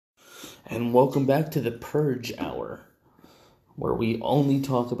And welcome back to the Purge Hour, where we only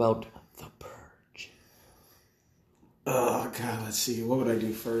talk about the Purge. Oh, God, let's see. What would I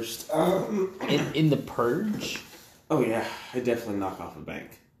do first? In the Purge? Oh, yeah. I'd definitely knock off a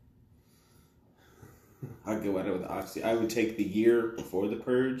bank. I'd go at it with Oxy. I would take the year before the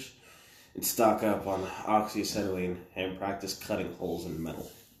Purge and stock up on oxyacetylene and practice cutting holes in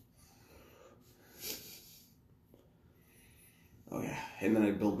metal. Oh, yeah. And then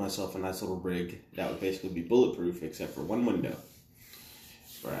I'd build myself a nice little rig that would basically be bulletproof except for one window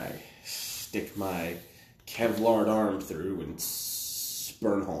where I stick my Kevlar arm through and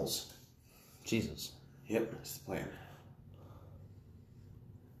burn holes. Jesus. Yep, that's the plan.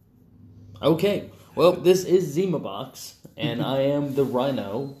 Okay. Well, this is ZimaBox, and I am the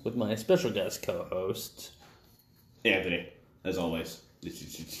Rhino with my special guest co-host, Anthony, as always. It's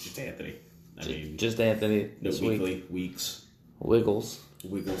just Anthony. I mean, just Anthony no this weekly, week. weeks, Wiggles.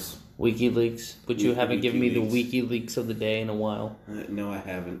 WikiLeaks. But you haven't given me the WikiLeaks. WikiLeaks of the day in a while. No, I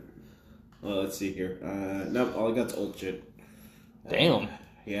haven't. Well, let's see here. Nope, all I got's old shit. Damn.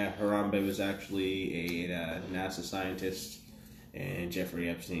 Yeah, Harambe was actually a NASA scientist, and Jeffrey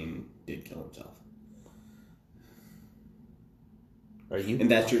Epstein did kill himself. Are you? And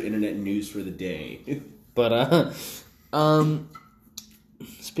that's your internet news for the day. But,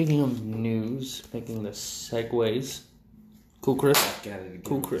 speaking of news, making the segues. Cool, Chris? Got it again.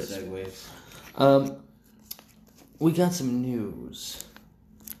 Cool, Chris. Segues. We got some news.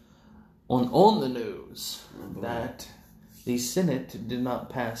 On the news that the Senate did not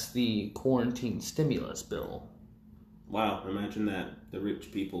pass the quarantine stimulus bill. Wow, imagine that. The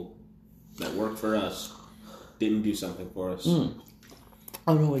rich people that work for us didn't do something for us.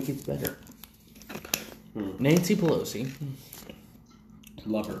 Oh no, it gets better. Nancy Pelosi.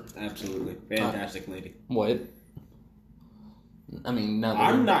 Love her. Absolutely. Fantastic lady. What? I mean, now that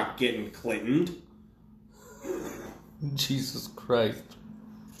I'm not getting Clintoned. Jesus Christ.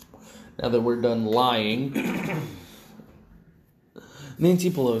 Now that we're done lying, Nancy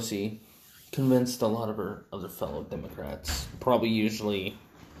Pelosi convinced a lot of her other fellow Democrats, probably usually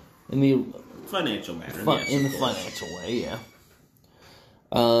in the Financial manner. in the financial way,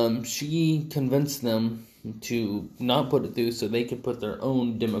 yeah. She convinced them to not put it through so they could put their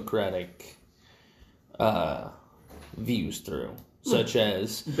own Democratic views through, such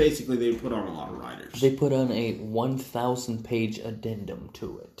as Basically, they put on a lot of riders. they put on a 1,000-page addendum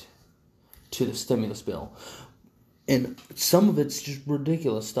to it, to the stimulus bill. And some of it's just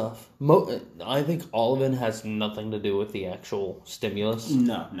ridiculous stuff. I think all of it has nothing to do with the actual stimulus.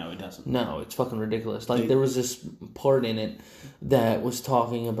 No, it doesn't. No, it's fucking ridiculous. Like, there was this part in it that was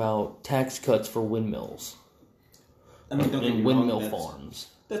talking about tax cuts for windmills. I mean, don't get me And wrong, windmill farms.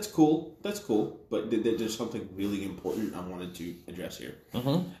 That's cool. But there's something really important I wanted to address here.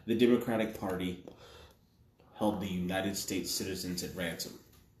 Mm-hmm. The Democratic Party held the United States citizens at ransom.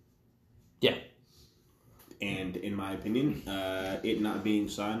 Yeah. And in my opinion, it not being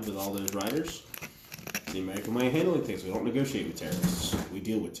signed with all those riders, the American way of handling things. We don't negotiate with terrorists. We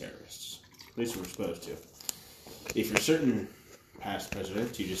deal with terrorists. At least we're supposed to. If you're certain past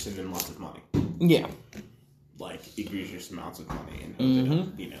presidents, you just send them lots of money. Yeah. Like, egregious amounts of money and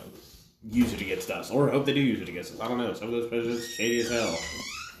hope they don't, use it against us. Or hope they do use it against us. I don't know. Some of those presidents shady as hell.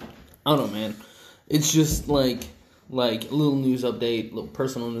 I don't know, man. It's just like a little news update, little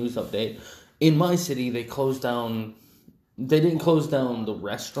personal news update. In my city, they closed down. They didn't close down the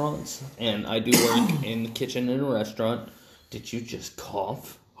restaurants, and I do work in the kitchen in a restaurant. Did you just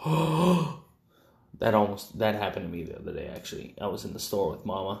cough? That happened to me the other day, actually. I was in the store with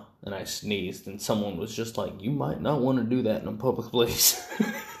Mama, and I sneezed, and someone was just like, "You might not want to do that in a public place."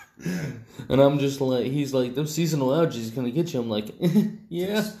 And I'm just like, he's like, "Those seasonal allergies is going to get you." I'm like,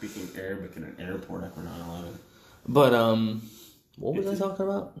 yeah. Speaking Arabic in an airport after 9/11. But, what was I talking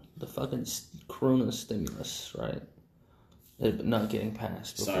about? The fucking Corona stimulus, right? It not getting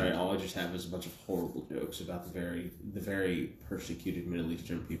passed. Sorry, all I just have is a bunch of horrible jokes about the very persecuted Middle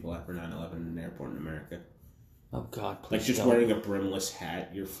Eastern people after 9/11 in an airport in America. Oh, God, please Like, just don't. wearing a brimless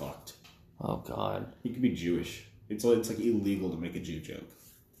hat, you're fucked. Oh, God. You could be Jewish. It's like illegal to make a Jew joke.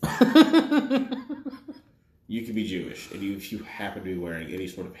 You could be Jewish, and if you happen to be wearing any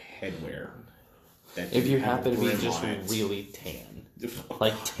sort of headwear, If you happen to be brim just on it. really tan.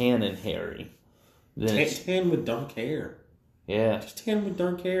 Like tan and hairy. Then it's, tan with dark hair. yeah. Just tan with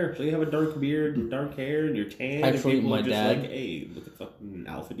dark hair. So you have a dark beard and dark hair, and you're tan. Actually, and people my are just dad- like, hey, look at fucking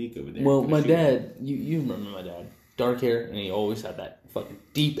Alpha Deke over there. Well, Gonna my shoot dad, you remember my dad. Dark hair, and he always had that fucking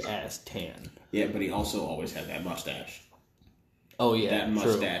deep-ass tan. Yeah, but he also always had that mustache. Oh, yeah, That true.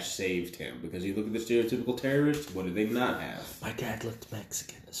 mustache saved him, because you look at the stereotypical terrorist, what do they not have? My dad looked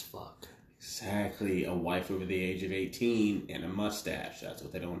Mexican as fuck. Exactly. A wife over the age of 18 and a mustache. That's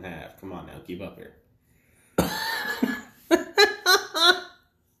what they don't have. Come on now, keep up here.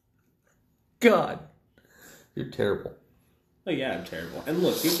 God. You're terrible. Oh, yeah, I'm terrible. And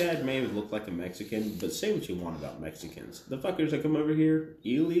look, your dad may have looked like a Mexican, but say what you want about Mexicans. The fuckers that come over here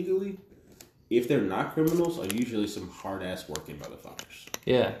illegally, if they're not criminals, are usually some hard-ass working motherfuckers.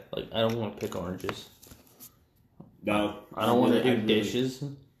 Yeah, like, I don't want to pick oranges. No. I don't want to do dishes.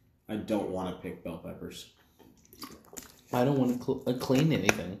 I don't want to pick bell peppers. I don't want to clean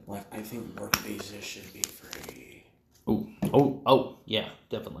anything. Like, I think work visas should be free. Oh, yeah,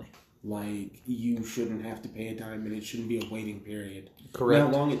 definitely. Like, you shouldn't have to pay a dime, and it shouldn't be a waiting period. Correct. You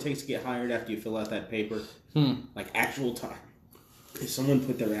know how long it takes to get hired after you fill out that paper? Like, actual time. If someone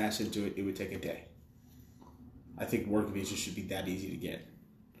put their ass into it, it would take a day. I think work visas should be that easy to get.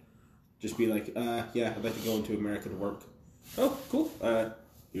 Just be like, yeah, I'd like to go into America to work. Oh, cool.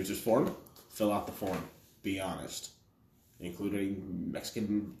 Here's this form. Fill out the form. Be honest. Including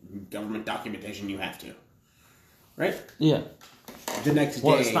Mexican government documentation you have to. Right? Yeah. The next day...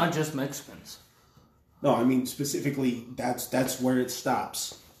 Well, it's not just Mexicans. No, I mean, specifically, that's where it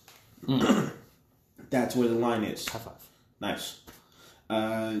stops. That's where the line is. High five. Nice.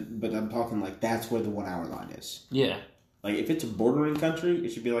 But I'm talking like that's where the 1 hour line is. Yeah. Like, if it's a bordering country, it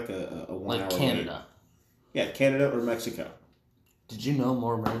should be like a 1 hour Like Canada. Wait. Yeah, Canada or Mexico. Did you know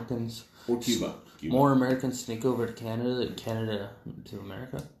more Americans... Or Cuba. More Americans sneak over to Canada than Canada to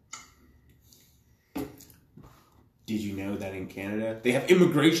America? Did you know that in Canada, they have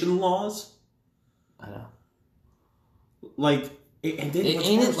immigration laws? I know. Like, and then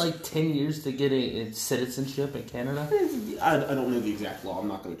Ain't it like 10 years to get a citizenship in Canada? I don't know the exact law. I'm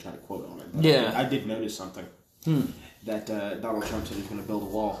not going to try to quote on it. But Yeah. I did notice something. That Donald Trump said he's going to build a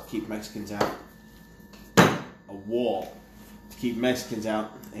wall to keep Mexicans out. A wall to keep Mexicans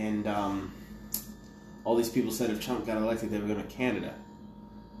out. And all these people said if Trump got elected, they were going to Canada.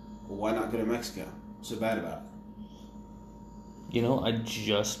 Well, why not go to Mexico? What's so bad about it? You know, I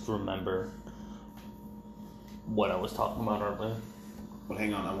just remember what I was talking about earlier. But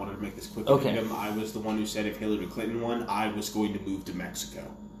hang on, I wanted to make this quick. Okay. I was the one who said if Hillary Clinton won, I was going to move to Mexico.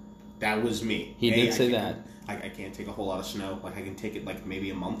 That was me. He did say that. I can't take a whole lot of snow. Like, I can take it, like,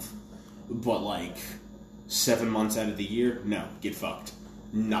 maybe a month. But, like, 7 months out of the year, no, get fucked.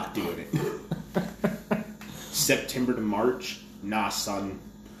 Not doing it. September to March, nah, son.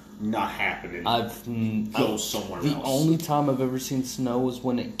 Not happening. Go somewhere else. The only time I've ever seen snow was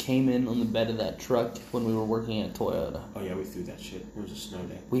when it came in on the bed of that truck when we were working at Toyota. Oh yeah, we threw that shit. It was a snow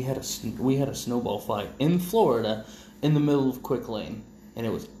day. We had a snowball fight in Florida in the middle of Quick Lane, and it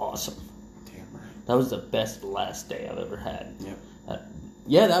was awesome. Damn right. That was the best last day I've ever had. Yep.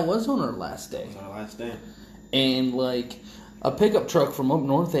 Yeah, that was on our last day. It was our last day. And like a pickup truck from up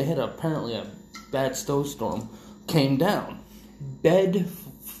north, they had apparently a bad snowstorm, came down, bed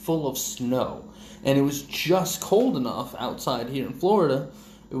full of snow, and it was just cold enough outside here in Florida.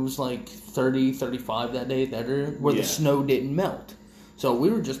 It was like 30, 35 that day, where the snow didn't melt. So we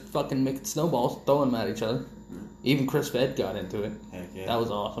were just fucking making snowballs, throwing them at each other. Even Chris Fed got into it. Heck yeah. That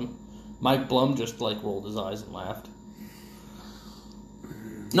was awesome. Mike Blum just like rolled his eyes and laughed.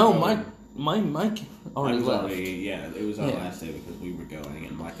 No, Mike already left. It was our last day because we were going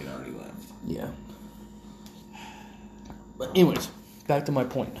and Mike had already left. Yeah. But anyways, back to my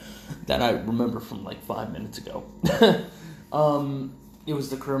point that I remember from like 5 minutes ago. It was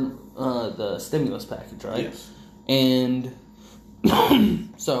the stimulus package, right? Yes. And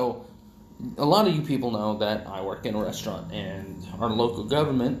so a lot of you people know that I work in a restaurant, and our local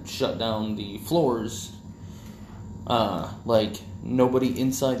government shut down the floors. Like nobody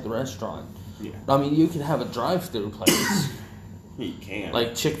inside the restaurant. Yeah. I mean, you could have a drive-through place. You can.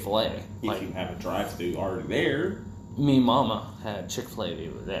 Like Chick-fil-A. If Like, you have a drive-thru already there. me and Mama had Chick-fil-A the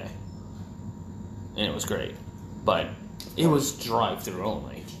other day, and it was great, but it was drive-through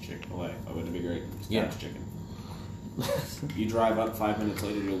only. Chick-fil-A. That would be great. Yeah. That's chicken. You drive up 5 minutes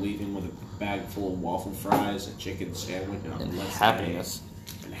later, you're leaving with a bag full of waffle fries, a chicken sandwich, And happiness.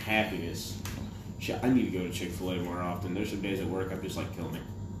 And happiness. Shit, I need to go to Chick-fil-A more often. There's some days at work I'm just like, kill me.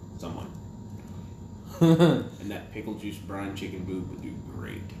 Someone. And that pickle juice brine chicken boob would do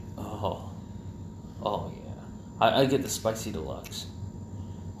great. Oh yeah. I get the spicy deluxe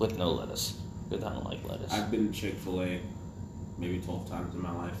with no lettuce because I don't like lettuce. I've been to Chick-fil-A maybe 12 times in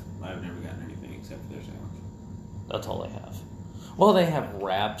my life. I've never gotten anything except for their sandwich. That's all they have. Well, they have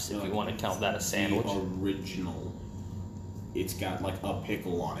wraps if Like, you want to count that a sandwich. The original. It's got like a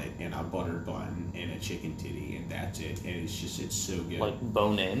pickle on it and a butter bun and a chicken titty and that's it. And it's so good. Like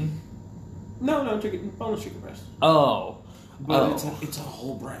bone in. No, chicken, boneless chicken breast. Oh. But it's a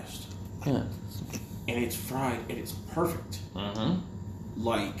whole breast. Yeah. And it's fried, and it's perfect.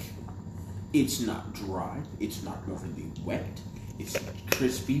 Like, it's not dry. It's not overly wet. It's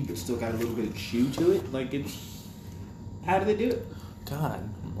crispy, but still got a little bit of chew to it. Like, it's... How do they do it? God,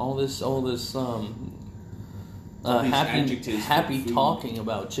 all this these happy adjectives for food. talking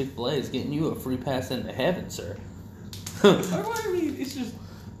about Chick-fil-A is getting you a free pass into heaven, sir. I mean, it's just...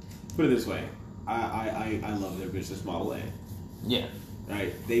 Put it this way. I love their business model, A. Yeah.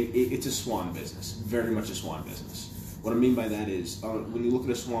 Right? It's a swan business. Very much a swan business. What I mean by that is, when you look at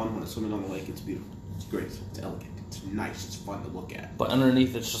a swan when it's swimming on the lake, it's beautiful. It's great. It's elegant. It's nice. It's fun to look at. But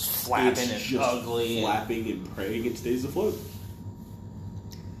underneath it's just flapping It's and just ugly. flapping and praying it stays afloat.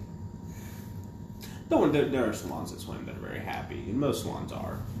 There are swans that swim that are very happy, and most swans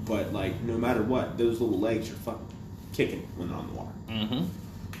are. But, like, no matter what, those little legs are fucking kicking when they're on the water. Mm-hmm.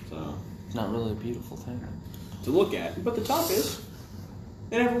 So... It's not really a beautiful thing. to look at, but the top is,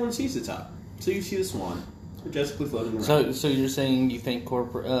 and everyone sees the top. So you see the swan majestically floating around. So you're saying you think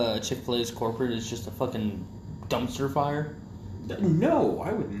Chick-fil-A's corporate is just a fucking dumpster fire? No,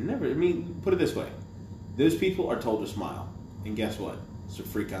 I would never. I mean, put it this way: those people are told to smile, and guess what? It's a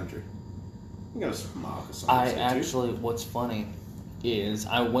free country. You gotta smile. What's funny is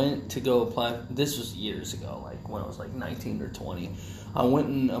I went to go apply. This was years ago, like when I was like 19 or 20. I went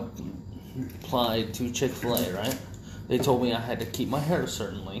and applied to Chick-fil-A, right? They told me I had to keep my hair a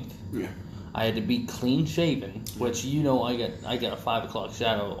certain length. Yeah. I had to be clean shaven, which I got a 5 o'clock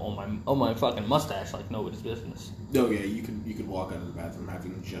shadow on my fucking mustache like nobody's business. Oh yeah, you could walk out of the bathroom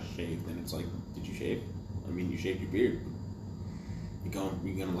having just shaved, and it's like, did you shave? I mean, you shaved your beard. You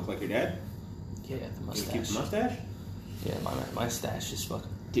gonna look like your dad? Yeah, the mustache. You keep the mustache? Yeah, my stash is fucking...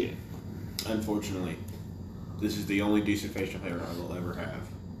 Dude. Unfortunately, this is the only decent facial hair I will ever have.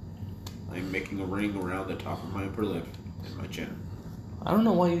 I'm making a ring around the top of my upper lip and my chin. I don't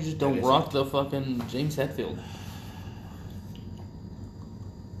know why you just don't rock the fucking James Hetfield.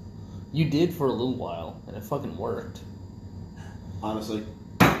 You did for a little while, and it fucking worked. Honestly,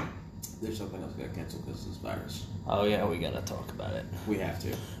 there's something else that got canceled because of this virus. Oh yeah, we gotta talk about it. We have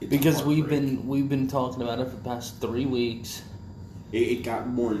to. Because we've been talking about it for the past 3 weeks. It got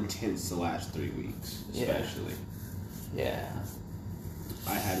more intense the last 3 weeks, especially. Yeah.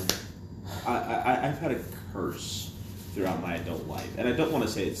 I've had a curse throughout my adult life, and I don't want to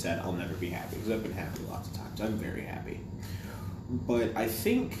say it's sad. I'll never be happy because I've been happy lots of times. I'm very happy, but I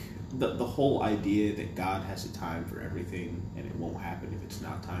think the whole idea that God has a time for everything and it won't happen if it's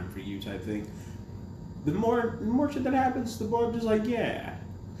not time for you type thing. The more shit that happens, the more I'm just like, yeah,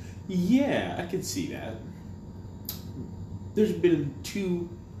 I can see that. There's been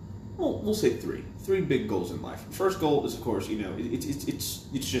we'll say three big goals in life. First goal is, of course,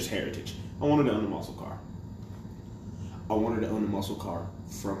 it's just heritage. I wanted to own a muscle car. I wanted to own a muscle car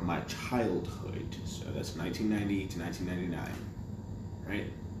from my childhood, so that's 1990 to 1999, right?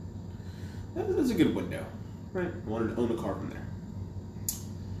 That's a good window, right? I wanted to own a car from there.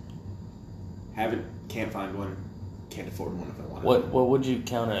 Can't find one, can't afford one if I want. What would you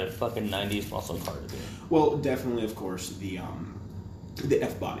count a fucking 90s muscle car to be? Well, definitely, of course, the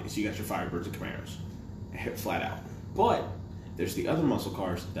F-bodies. You got your Firebirds and Camaros, flat out. But there's the other muscle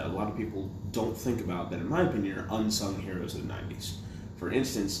cars that a lot of people don't think about that, in my opinion, are unsung heroes of the 90s. For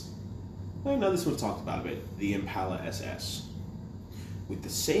instance, I know this was talked about a bit, the Impala SS. With the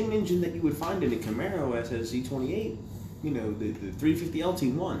same engine that you would find in a Camaro SS Z28, the 350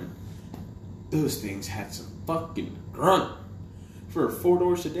 LT1, those things had some fucking grunt. For a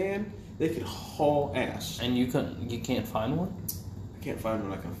 4-door sedan, they could haul ass. And you can't find one? I can't find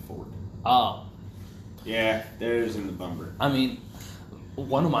one I can afford. Oh. Yeah, there's in the bumper. I mean,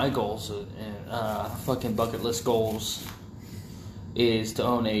 one of my goals, fucking bucket list goals, is to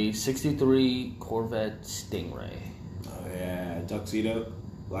own a 63 Corvette Stingray. Oh yeah, tuxedo,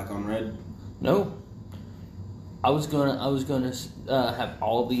 black on red. No, I was gonna have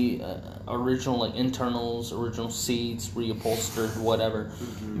all the original internals, original seats, reupholstered, whatever,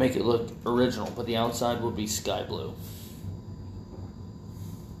 make it look original, but the outside would be sky blue.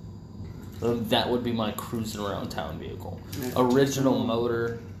 That would be my cruising around town vehicle. Original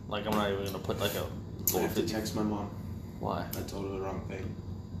motor. Like, I'm not even going to put like a... I have to text my mom. Why? I told her the wrong thing.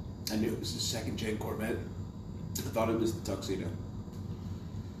 I knew it was the second-gen Corvette. I thought it was the tuxedo.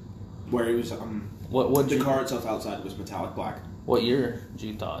 Where it was, the car itself outside was metallic black. What year did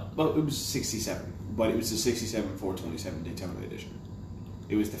you thought? Well, it was 67. But it was the 67 427 Daytona edition.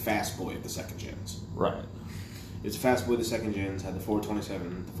 It was the fast boy of the second gens. Right. It's a fast boy, the second gens, had the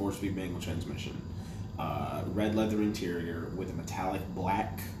 427, the 4-speed manual transmission, red leather interior with a metallic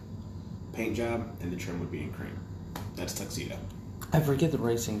black paint job, and the trim would be in cream. That's tuxedo. I forget the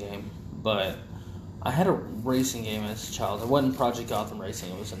racing game, but I had a racing game as a child. It wasn't Project Gotham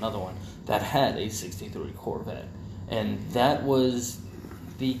Racing. It was another one that had a 63 Corvette. And that was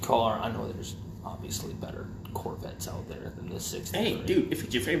the car. I know there's obviously better Corvettes out there than the 63. Hey, dude, if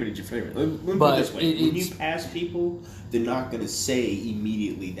it's your favorite, it's your favorite. Let me put But it this way. When you pass people, they're not going to say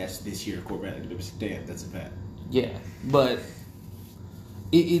immediately, that's this year Corvette. They're going to say, damn, that's a bad. Yeah, but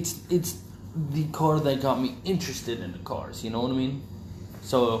it's the car that got me interested in the cars. You know what I mean?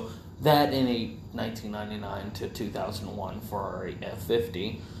 So that in a 1999 to 2001 Ferrari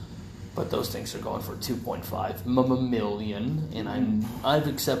F50, but those things are going for 2.5 million, and I've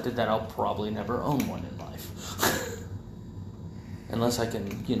accepted that I'll probably never own one in life, unless I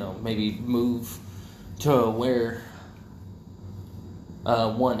can, maybe move to where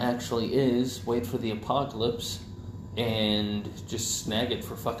one actually is, wait for the apocalypse, and just snag it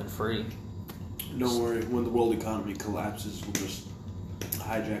for fucking free. Don't worry, when the world economy collapses, we'll just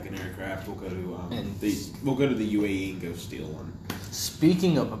hijack an aircraft. We'll go to the UAE and go steal one.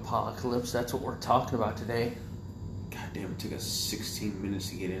 Speaking of apocalypse, that's what we're talking about today. God damn, it took us 16 minutes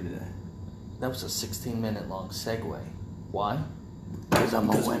to get into that. That was a 16-minute long segue. Why? Because I'm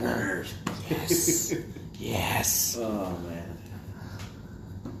a winner. Yes. Yes. Oh, man.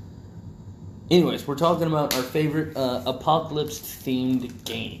 Anyways, we're talking about our favorite apocalypse-themed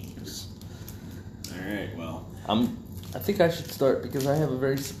games. Alright, well. I think I should start because I have a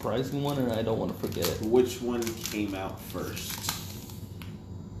very surprising one and I don't want to forget it. Which one came out first?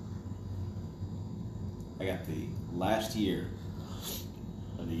 I got the last year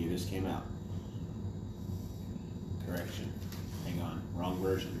of the year this came out. Correction. Hang on. Wrong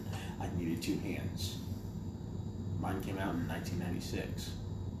version. I needed two hands. Mine came out in 1996.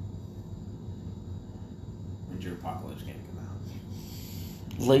 When'd your Apocalypse game come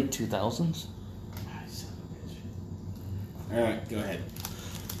out? Late 2000s? Ah, son of a bitch. Alright, go ahead.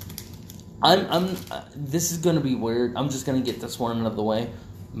 This is going to be weird. I'm just going to get this one out of the way.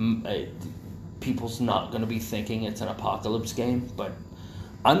 People's not going to be thinking it's an apocalypse game, but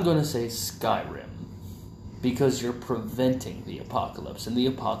I'm going to say Skyrim. Because you're preventing the apocalypse, and the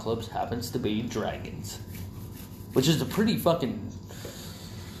apocalypse happens to be dragons. Which is a pretty fucking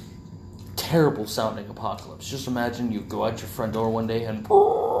terrible sounding apocalypse. Just imagine you go out your front door one day and...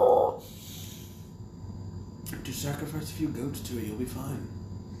 Just sacrifice a few goats to it, you'll be fine.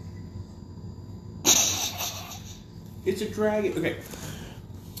 It's a dragon. Okay.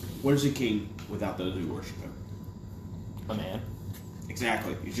 What is a king without those who worship him? A man.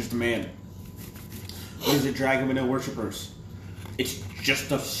 Exactly. He's just a man. What is a dragon with no worshippers? It's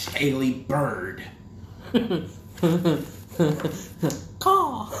just a scaly bird.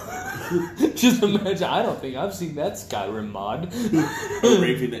 Caw. Just imagine. I don't think I've seen that Skyrim mod. A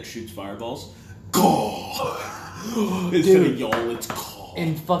raven that shoots fireballs. Caw. Instead of y'all, it's caw.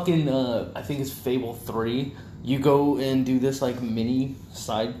 In fucking, I think it's Fable 3, you go and do this, like, mini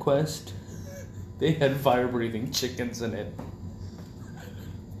side quest. They had fire-breathing chickens in it.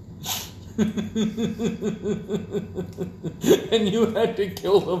 And you had to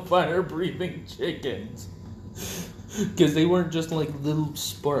kill the fire-breathing chickens. Because they weren't just, like, little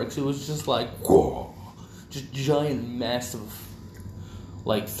sparks. It was just, like, whoa, just giant, massive,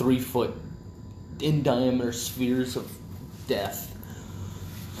 like, 3-foot in diameter spheres of death.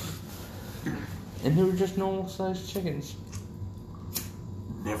 And they were just normal-sized chickens.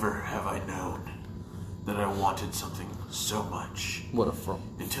 Never have I known that I wanted something so much. What a front.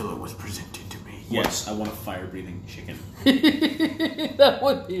 Until it was presented to me. Yes, I want a fire-breathing chicken. That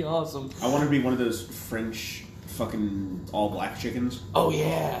would be awesome. I want to be one of those French fucking all-black chickens. Oh,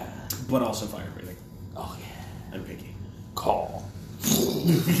 yeah. But also fire-breathing. Oh, yeah. I'm picky. Call.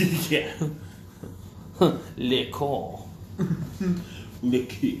 Yeah. Le call.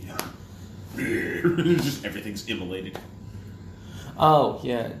 Licky. Just everything's immolated. Oh,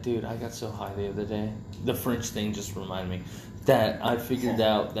 yeah, dude, I got so high the other day. The French thing just reminded me that I figured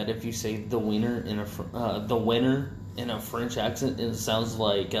out that if you say the wiener in a French accent, it sounds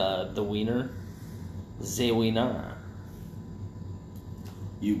like the wiener. The wiener.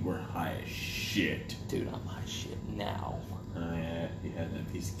 You were high as shit. Dude, I'm high as shit now. Oh, yeah, you had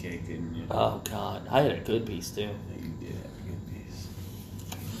that piece of cake, didn't you? Oh, God, I had a good piece, too. Yeah, you did have a good piece.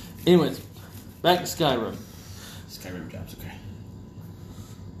 Anyways, back to Skyrim. Skyrim jobs, okay.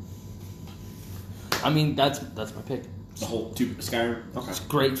 I mean, that's my pick. The whole Skyrim? Okay. It's a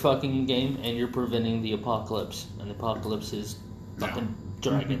great fucking game, and you're preventing the apocalypse. And the apocalypse is fucking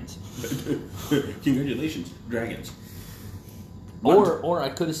dragons. Congratulations, dragons. Or I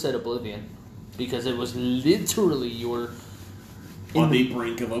could have said Oblivion. Because it was literally your... On the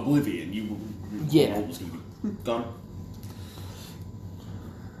brink of oblivion. You Yeah. Gone.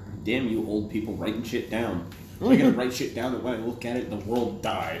 Damn you old people writing shit down. So I gotta write shit down that when I look at it, the world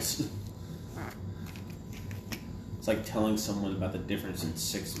dies. It's like telling someone about the difference in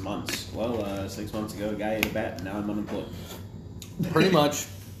 6 months. Well, 6 months ago, a guy ate a bat, and now I'm unemployed. Pretty much.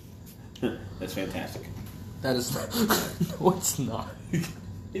 That's fantastic. That is... No, it's not.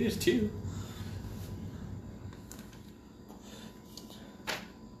 It is too.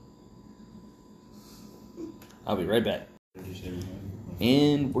 I'll be right back.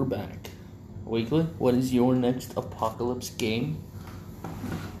 And we're back. Weekly, what is your next apocalypse game?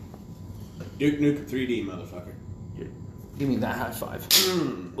 Duke Nukem 3D, motherfucker. Give me that high five.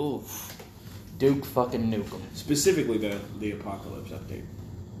 Oof. Duke fucking Nukem. Specifically the Apocalypse update.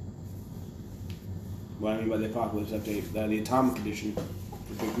 What I mean by the Apocalypse update, the Atomic Edition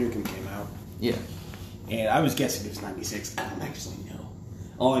for Duke Nukem came out. Yeah. And I was guessing it was 96. I don't actually know.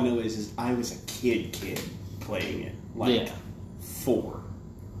 All I know is I was a kid playing it. Like 4.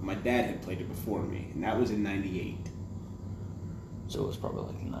 My dad had played it before me, and that was in 98. So it was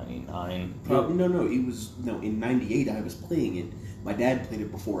probably like 99. No, it was... No, in 98 I was playing it. My dad played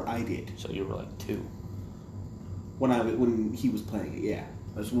it before I did. So you were like 2. When he was playing it, yeah.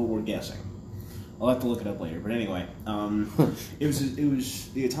 That's what we're guessing. I'll have to look it up later. But anyway, it was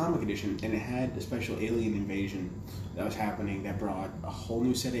the Atomic Edition, and it had a special alien invasion that was happening that brought a whole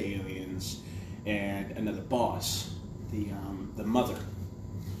new set of aliens and another boss, the Mother.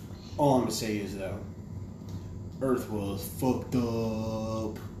 All I'm gonna say is though, Earth was fucked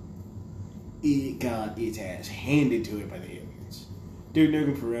up. It got its ass handed to it by the aliens. Dude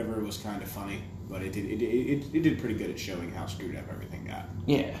Nukem Forever was kind of funny, but it did pretty good at showing how screwed up everything got.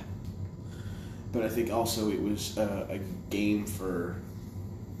 Yeah. But I think also it was a game for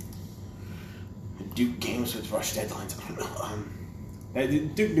Duke games with rush deadlines. I don't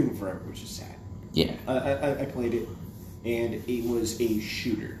know. Duke Nukem Forever was just sad. Yeah. I played it, and it was a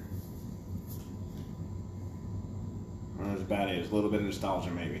shooter. That was about it. It was a little bit of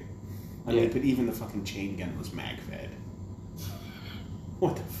nostalgia, maybe. I mean, but even the fucking chain gun was mag-fed.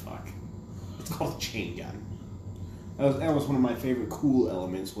 What the fuck? It's called a chain gun. That was one of my favorite cool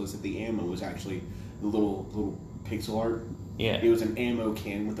elements, was that the ammo was actually the little pixel art. Yeah. It was an ammo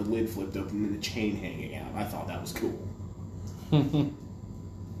can with the lid flipped open and the chain hanging out. I thought that was cool. And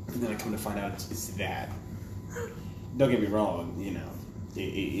then I come to find out it's that. Don't get me wrong, you know.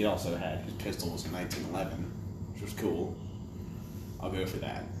 It also had his pistols in 1911, which was cool. I'll go for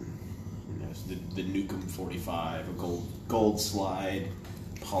that. You know, it's the Nukem 45, a gold slide,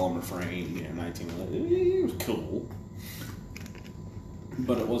 polymer frame, you know, 1911. It was cool.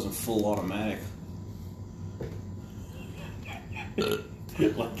 But it wasn't full automatic.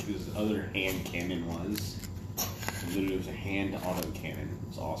 Like his other hand cannon was. Literally, it was a hand auto cannon. It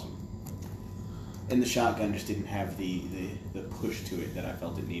was awesome. And the shotgun just didn't have the push to it that I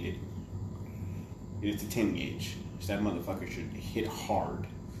felt it needed. It's a 10 gauge. So that motherfucker should hit hard.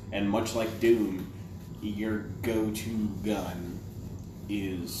 And much like Doom, your go-to gun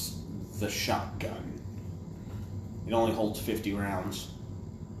is the shotgun. It only holds 50 rounds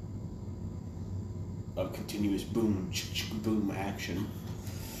of continuous boom, boom action.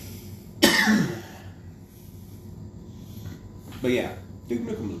 But yeah, Duke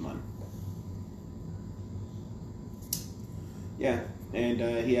Nukem was fun. Yeah, and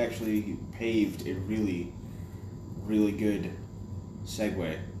he actually paved a really, really good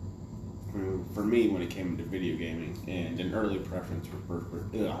segue for me when it came to video gaming and an early preference for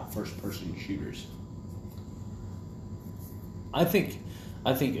first-person shooters. I think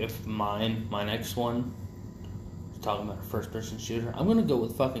if my next one is talking about a first-person shooter, I'm gonna go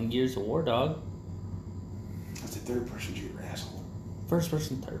with fucking Gears of War, dog. That's a third-person shooter, asshole.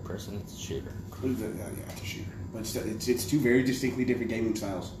 First-person, third-person, it's a shooter. Yeah, it's a shooter. But it's two very distinctly different gaming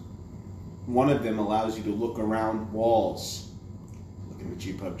styles. One of them allows you to look around walls. Looking at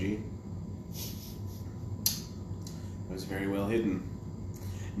you, PUBG. It was very well hidden.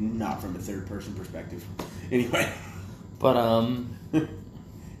 Not from a third-person perspective. Anyway. But, I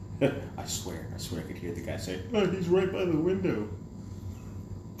swear I could hear the guy say, "Oh, he's right by the window."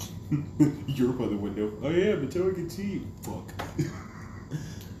 You're by the window. I am, until I can see you. Fuck.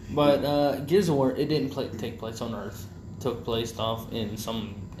 But Gears of War, it didn't take place on Earth. It took place off in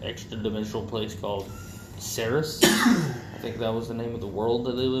some extra-dimensional place called Ceres. I think that was the name of the world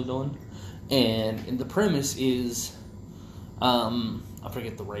that they lived on. And the premise is, I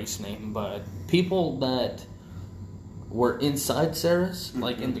forget the race name, but people that were inside Ceres,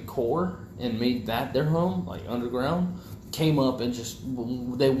 like in the core, and made that their home, like underground, came up and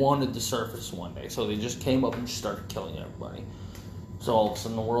they wanted the surface one day. So they just came up and just started killing everybody. So all of a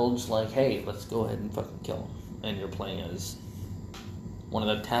sudden the world's like, hey, let's go ahead and fucking kill them. And you're playing as one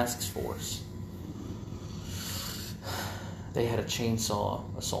of the task force, they had a chainsaw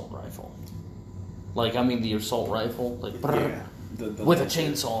assault rifle. Like, I mean, the assault rifle, like, Yeah. with a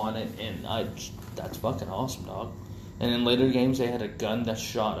chainsaw on it, and that's fucking awesome, dog. And in later games, they had a gun that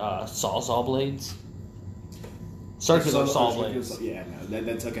shot sawzall blades. Circular saw blades. Yeah, no,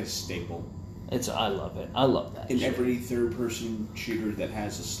 that's like a staple. I love it. I love that In shit. every third-person shooter that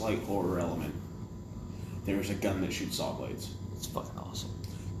has a slight horror element, there's a gun that shoots saw blades. It's fucking awesome.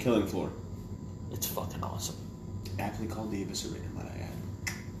 Killing Floor. It's fucking awesome. Aptly called the Eviscerator, might I add.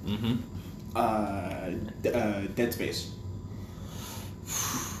 Mm-hmm. Dead Space.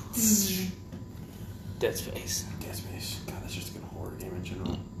 Dead Space. Dead Space. God, that's just a good horror game in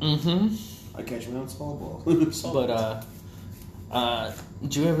general. Mm-hmm. I catch me on small ball. But,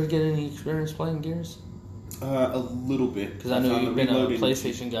 did you ever get any experience playing Gears? A little bit. Because I know you've been a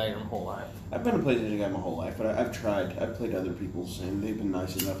PlayStation guy your whole life. I've been a PlayStation guy my whole life, but I've tried. I've played other people's, and they've been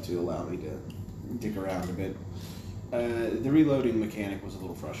nice enough to allow me to dick around a bit. The reloading mechanic was a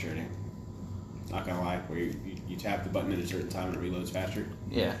little frustrating. Not gonna lie, where you tap the button at a certain time and it reloads faster.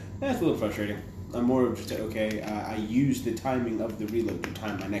 Yeah. That's a little frustrating. I'm more of just, I use the timing of the reload to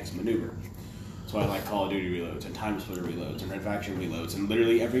time my next maneuver. So I like Call of Duty reloads, and Time Splitter reloads, and Red Faction reloads, and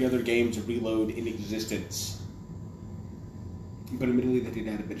literally every other game to reload in existence. But admittedly, they did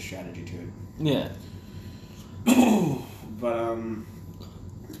add a bit of strategy to it. Yeah. But,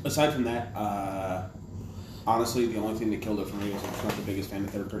 aside from that, honestly, the only thing that killed it for me was I'm just not the biggest fan of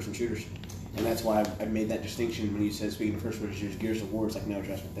third-person shooters. And that's why I made that distinction when you said, speaking of first-person shooters, Gears of War, it's like, no,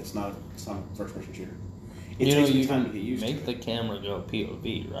 trust me, it's not a first-person shooter. It You know, takes me you time to can get used to make it. the camera go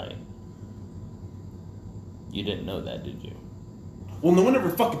POV, right? You didn't know that, did you? Well, no one ever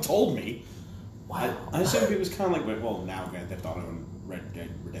fucking told me. Wow. I assumed it was kind of like, well, now Grand Theft Auto and Red Dead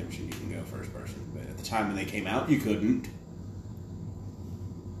Redemption, you can go first person. But at the time when they came out, you couldn't.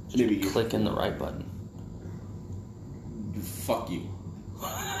 Maybe you Clicking the right button. Fuck you.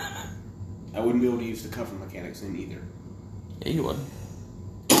 I wouldn't be able to use the cover mechanics then either. Yeah, you would.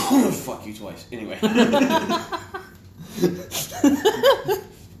 Fuck you twice. Anyway.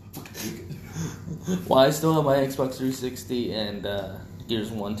 Well, I still have my Xbox 360 and Gears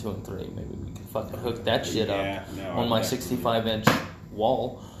 1, 2, and 3. Maybe we can fucking hook that shit up on my 65-inch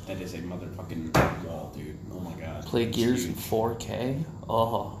wall. That is a motherfucking wall, dude. Oh my god. Play It's Gears in huge. 4K.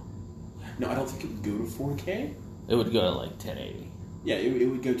 Oh, No, I don't think it would go to 4K. it would go to like 1080. Yeah, it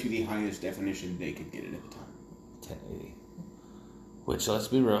would go to the highest definition they could get it at the time. 1080. Which, let's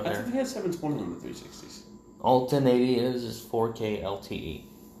be real I think here. they had 720 on the 360s. All 1080 is 4K LTE.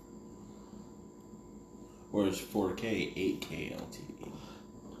 Whereas 4K, 8K LTE.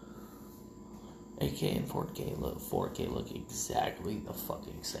 8K and 4K look exactly the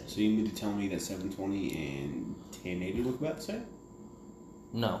fucking same. So you mean to tell me that 720 and 1080 look about the same?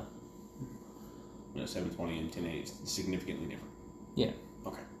 No. No, 720 and 1080 is significantly different. Yeah.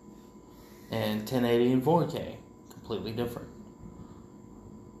 Okay. And 1080 and 4K, completely different.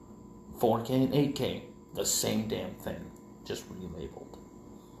 4K and 8K, the same damn thing, just relabeled.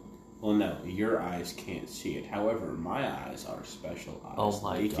 Well, no, your eyes can't see it. However, my eyes are special eyes. Oh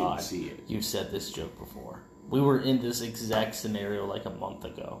my they god, can see it. you've said this joke before. We were in this exact scenario like a month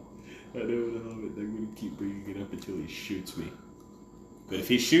ago. I know, and I love it. I'm going to keep bringing it up until he shoots me. But if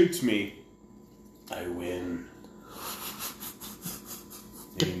he shoots me, I win.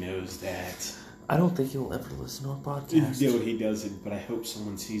 And he knows that. I don't think he'll ever listen to our podcast. No, he doesn't, but I hope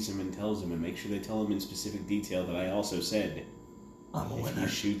someone sees him and tells him, and make sure they tell him in specific detail that I also said, I'm a if winner. he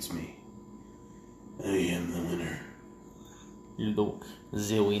shoots me, I am the winner. You're the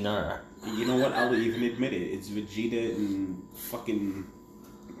winner. You know what? I'll even admit it. It's Vegeta and fucking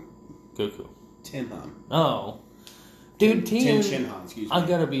Goku. Tenhan. Oh. Dude, Tien, Shinhan, excuse me. I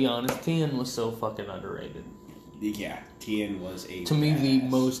gotta be honest, Tien was so fucking underrated. Yeah, Tien was a To me, the badass.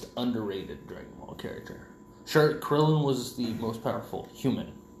 most underrated Dragon Ball character. Sure, Krillin was the most powerful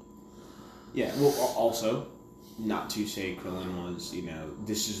human. Yeah, well, also, not to say Krillin was,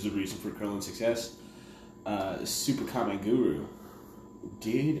 this is the reason for Krillin's success. Super Kame Guru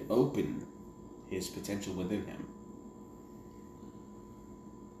did open his potential within him.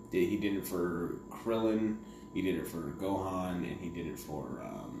 He did it for Krillin, he did it for Gohan, and he did it for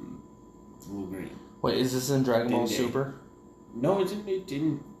Blue Green. Wait, is this in Dragon Ball Dende. Super? No, it's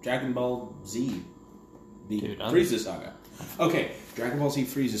in Dragon Ball Z. The Dude, I'm- Frieza Saga. Okay, Dragon Ball Z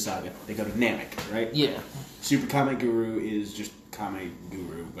Frieza Saga. They go to Namek, right? Yeah. Super Kame Guru is just Kame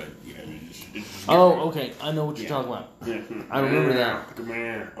Guru, but, it's just Oh, okay. I know what you're Yeah. talking about. Yeah. I remember that. Come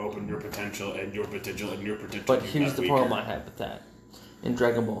here, open your potential and your potential and your potential. But You here's got the weaker. problem I have with that. In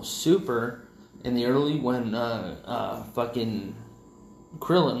Dragon Ball Super, in the early when fucking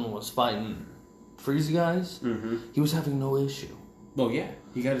Krillin was fighting Frieza guys, he was having no issue. Well, yeah,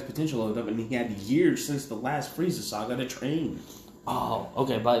 he got his potential loaded up, and he had years since the last Frieza saga to train. Oh,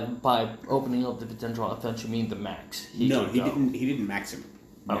 okay. By opening up the potential, I thought you mean the max. He didn't max him.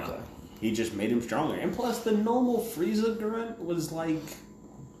 No. Okay. He just made him stronger. And plus, the normal Frieza grunt was like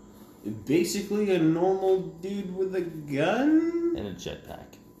basically a normal dude with a gun And a jetpack.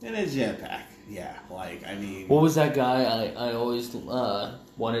 and a jetpack. Yeah, like, I mean... What was that guy I always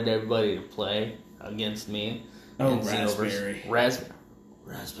wanted everybody to play against me? Oh, in Raspberry. Raspberry.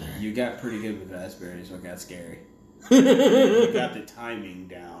 You got pretty good with Raspberry, so it got scary. You got the timing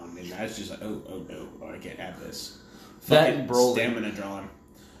down, and I was just like, oh no, I can't have this. That Fucking Broly. Stamina drawn.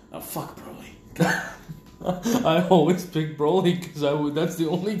 Oh, fuck Broly. I always picked Broly because that's the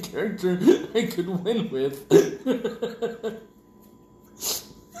only character I could win with.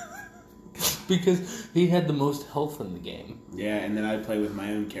 Because he had the most health in the game. Yeah, and then I'd play with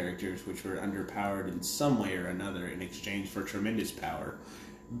my own characters, which were underpowered in some way or another in exchange for tremendous power.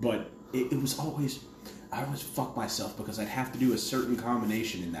 But it was always... I always fuck myself because I'd have to do a certain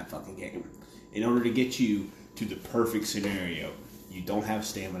combination in that fucking game in order to get you to the perfect scenario. You don't have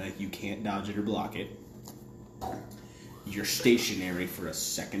stamina, you can't dodge it or block it. You're stationary for a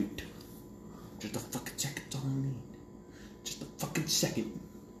second. Just a fucking second, that's all I need. Just a fucking second.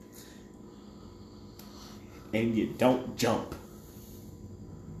 And you don't jump.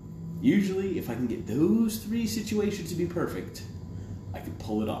 Usually, if I can get those three situations to be perfect, I can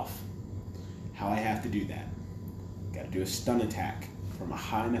pull it off. How I have to do that. Gotta do a stun attack from a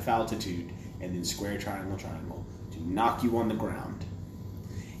high enough altitude and then square, triangle, triangle to knock you on the ground.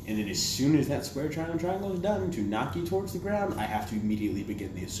 And then as soon as that square, triangle, triangle is done to knock you towards the ground, I have to immediately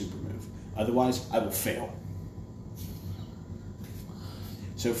begin the super move. Otherwise, I will fail.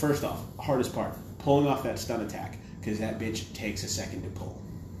 So first off, hardest part, pulling off that stun attack, because that bitch takes a second to pull.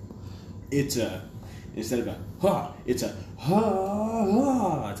 It's instead of a ha, it's a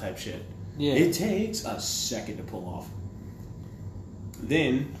ha type shit. Yeah. It takes a second to pull off.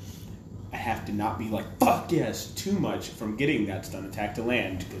 Then I have to not be like, fuck yes, too much from getting that stun attack to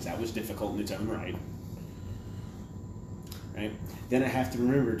land, because that was difficult in its own right. Right? Then I have to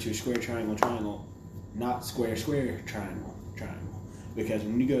remember to square, triangle, triangle, not square, square, triangle, triangle. Because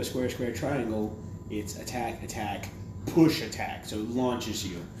when you go square, square, triangle, it's attack, attack, push attack, so it launches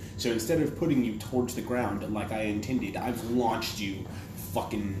you. So instead of putting you towards the ground like I intended, I've launched you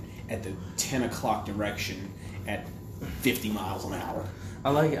fucking at the 10 o'clock direction at 50 miles an hour. I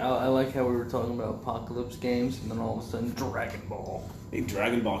like how we were talking about Apocalypse games, and then all of a sudden Dragon Ball. Hey,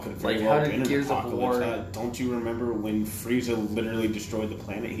 Dragon Ball could have very Like, well how did been an Gears of apocalypse. War- Don't you remember when Frieza literally destroyed the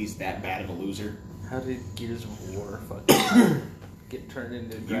planet? He's that bad of a loser. How did Gears of War fucking get turned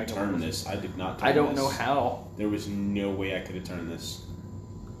into You Dragon Ball? turned this. I did not turn I don't this. know how. There was no way I could have turned this.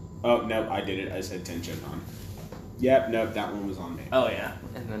 Oh, no, I did it. I said tension on. Yep, nope, that one was on me. Oh yeah,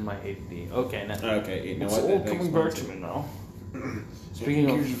 and then my ADD. Okay, now Okay, you know it's what? all That coming back explains to it. me now. Speaking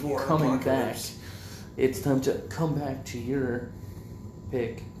Gears of War coming back, Apocalypse. it's time to come back to your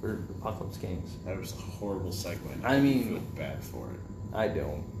pick for Apocalypse games. That was a horrible segue. and I mean- feel bad for it. I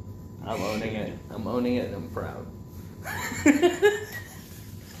don't. I'm owning it. I'm owning it, and I'm proud.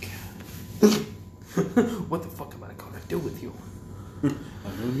 What the fuck am I gonna do with you? I'm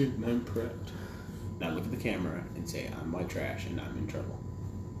on it and I'm proud. Now look at the camera and say, I'm white trash and I'm in trouble.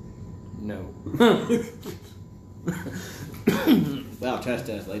 No. Well, trust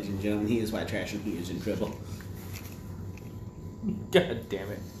us, ladies and gentlemen, he is white trash and he is in trouble. God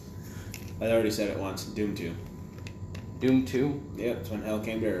damn it. I already said it once, Doom 2. Doom 2? Yep, it's when hell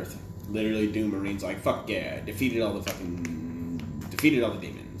came to Earth. Literally, Doom Marine's like, fuck yeah, defeated all the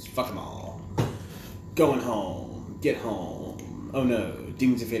demons, fuck them all. Going home, get home. Oh no,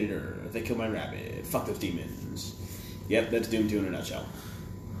 demons invaded Earth, they killed my rabbit, fuck those demons. Yep, that's Doom 2 in a nutshell.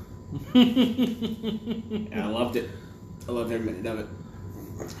 And I loved it. I loved every minute of it.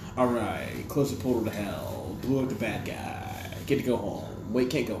 Alright, close the portal to hell, blew up the bad guy, get to go home. Wait,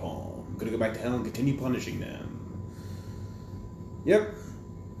 can't go home. Gonna go back to hell and continue punishing them. Yep,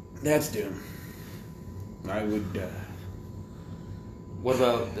 that's Doom. I would, What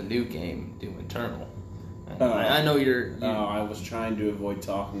about the new game, Doom Eternal? I know you're... I was trying to avoid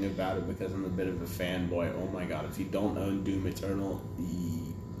talking about it because I'm a bit of a fanboy. Oh my god, if you don't own Doom Eternal,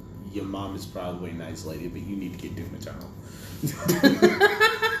 your mom is probably a nice lady, but you need to get Doom Eternal.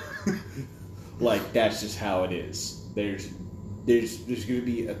 Like, that's just how it is. There's going to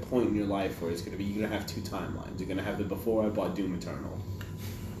be a point in your life where it's going to be, you're going to have two timelines. You're going to have the before I bought Doom Eternal,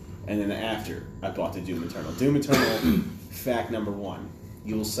 and then the after I bought the Doom Eternal. Doom Eternal, fact number one,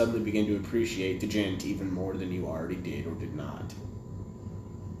 you will suddenly begin to appreciate the gent even more than you already did or did not.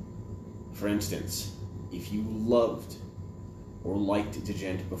 For instance, if you loved or liked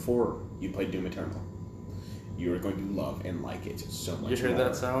Djent before you played Doom Eternal, you are going to love and like it so much more. You hear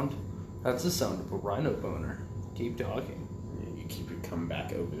that sound? That's the sound of a rhino boner. Keep talking. You keep it coming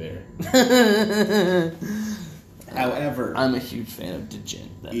back over there. However, I'm a huge fan of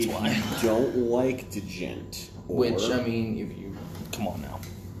Djent. That's why. If you don't like Djent, which I mean, if you come on now,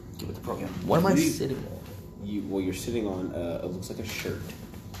 give it the program. What am I sitting on? You're sitting on. It looks like a shirt.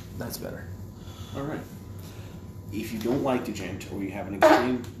 That's better. All right. If you don't like Djent, or you have an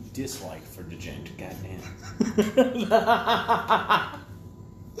extreme dislike for Djent, goddamn.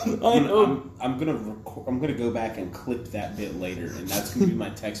 I know. I'm gonna go back and clip that bit later, and that's gonna be my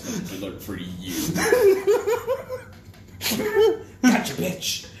text message alert for you. Gotcha,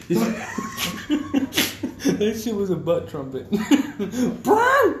 bitch. That shit was a butt trumpet.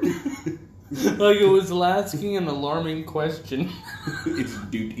 Like it was asking an alarming question. It's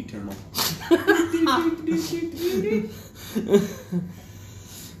Dude Eternal. I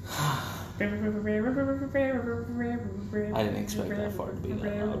didn't expect that far to be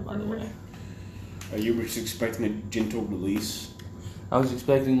that loud, by the way. You were expecting a gentle release? I was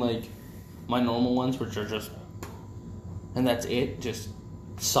expecting, like, my normal ones, which are just... And that's it, just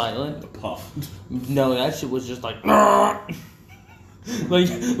silent. A puff. No, that shit was just like...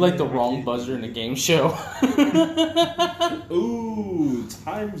 like the wrong buzzer in a game show. Ooh,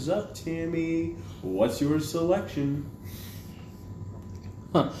 time's up, Tammy. What's your selection?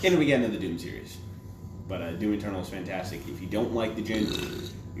 And we get into the Doom series. But Doom Eternal is fantastic. If you don't like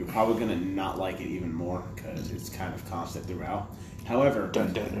Djent, you're probably going to not like it even more because it's kind of constant throughout. However,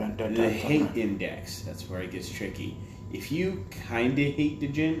 the hate index, that's where it gets tricky. If you kind of hate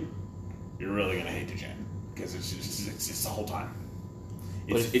Djent, you're really going to hate Djent because it's just the whole time.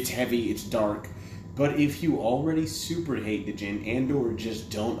 It's heavy, it's dark. But if you already super hate Djent and or just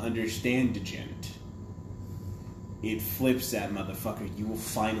don't understand Djent, it flips that motherfucker. You will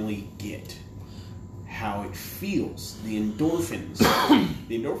finally get how it feels. The endorphins.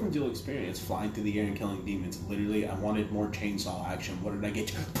 The endorphins you'll experience flying through the air and killing demons. Literally, I wanted more chainsaw action. What did I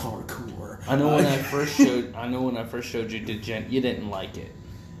get? Parkour. I know when I first showed you Djent, you didn't like it.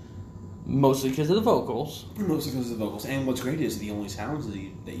 Mostly because of the vocals. Mostly because of the vocals. And what's great is the only sounds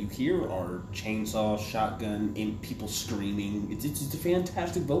that you hear are chainsaw, shotgun, and people screaming. It's a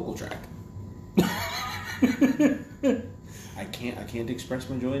fantastic vocal track. I can't express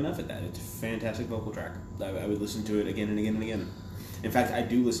my joy enough at that. It's a fantastic vocal track. I would listen to it again and again and again. In fact, I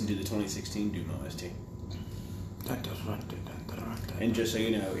do listen to the 2016 Doom OST. And just so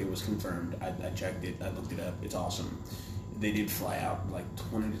you know, it was confirmed. I checked it. I looked it up. It's awesome. They did fly out like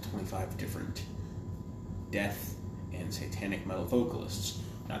 20 to 25 different death and satanic metal vocalists,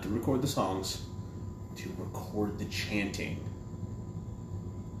 not to record the songs, to record the chanting.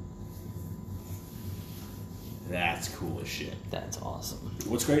 That's cool as shit. That's awesome.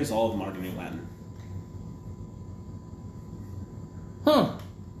 What's great is all of them are in Latin. Huh.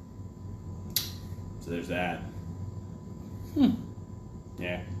 So there's that.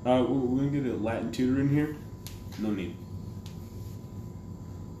 Yeah. We're going to get a Latin tutor in here? No need.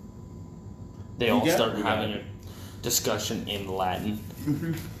 They all start having a discussion in Latin.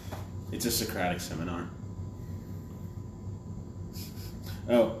 It's a Socratic seminar.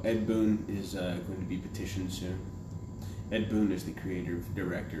 Oh, Ed Boon is going to be petitioned soon. Ed Boon is the creative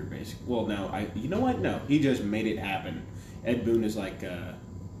director, basically. Well, no, you know what? No, he just made it happen. Ed Boon is like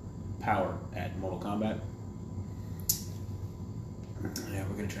Power at Mortal Kombat. Yeah,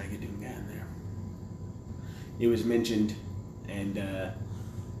 we're going to try to get Doom Guy in there. It was mentioned, and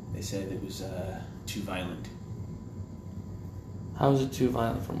they said it was too violent. How is it too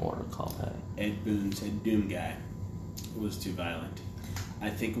violent for Mortal Kombat? Ed Boon said Doom Guy was too violent. I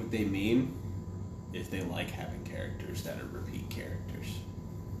think what they mean is they like having characters that are repeat characters.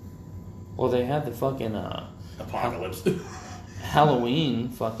 Well, they had the fucking Apocalypse. Halloween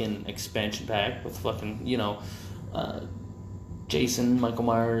fucking expansion pack with fucking, Jason, Michael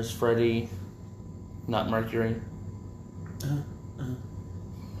Myers, Freddy, not Mercury.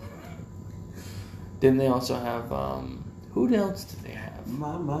 Didn't they also have, who else did they have?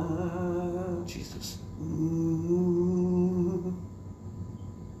 Mama. Jesus.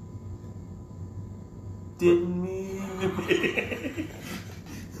 Didn't mean.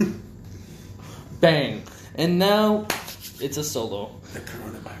 Bang. And now it's a solo. The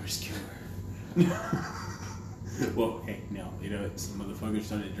coronavirus cure. Well, hey, no. Some motherfuckers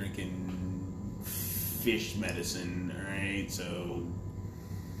started drinking fish medicine, alright? So.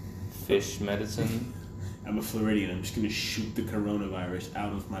 Fish medicine? I'm a Floridian. I'm just going to shoot the coronavirus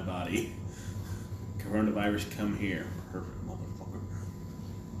out of my body. Coronavirus, come here. Perfect, motherfucker.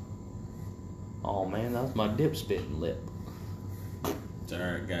 Oh man, that was my dip spitting lip. It's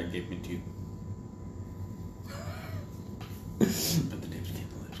alright, God gave me two. But the dip's came,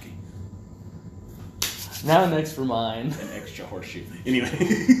 the lips came. Now next for mine. An extra horseshoe. Anyway.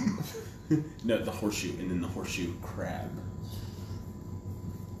 No, the horseshoe, and then the horseshoe crab.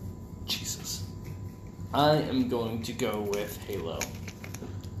 Jesus. I am going to go with Halo.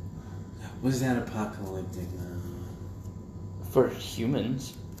 Was that apocalyptic? For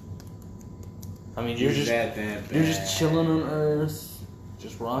humans. I mean, you're Is just that bad? you're just chilling on Earth,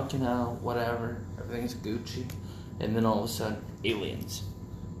 just rocking out, whatever. Everything's Gucci, and then all of a sudden, aliens.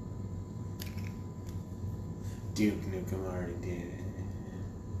 Duke Nukem already did it.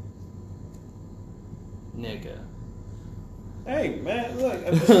 Nigga. Hey, man, look,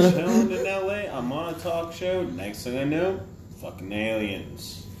 I'm just chilling in LA. I'm on a talk show. Next thing I know, fucking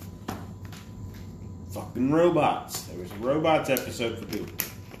aliens. Fucking robots. There was a robots episode for Duke.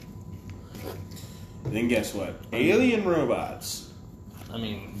 Then guess what? Alien robots. I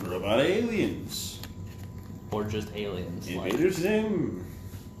mean, Robot aliens. or just aliens. Like, Invader Zim.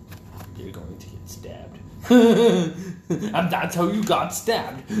 you're going to get stabbed. That's how you got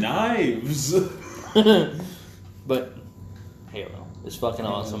stabbed. Knives. But Halo is fucking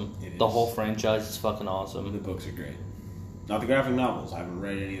awesome. It The is. whole franchise is fucking The awesome. books are great. Not the graphic novels. I haven't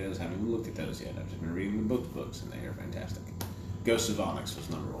read any of those. I haven't even looked at those yet. I've just been reading the books, and they are fantastic. Ghost of Onyx was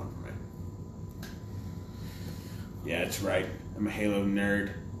number one for me. Yeah, that's right. I'm a Halo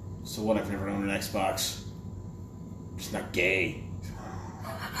nerd. So what? I've never owned an Xbox. I'm just not gay.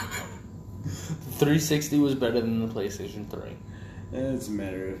 360 was better than the PlayStation 3. It's a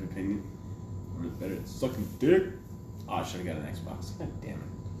matter of opinion. Or it's better at sucking dick. Oh, I should have got an Xbox. God damn it.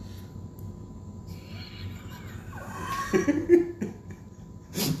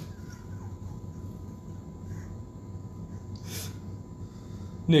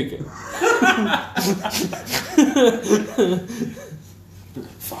 Nigga.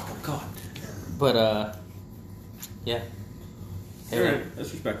 Fuck, I'm caught. But, yeah. Halo. Alright,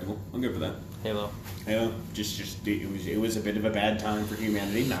 that's respectable. I'm good for that. Halo. Yeah, it was a bit of a bad time for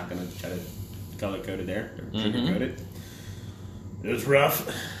humanity. Not gonna try to color code it there or sugarcoat it. It was rough,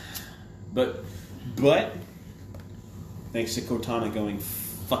 but thanks to Cortana going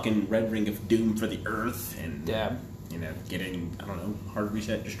fucking Red Ring of Doom for the Earth and Dab. getting hard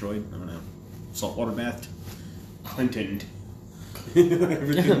reset destroyed. I don't know, saltwater bathed, Clinton.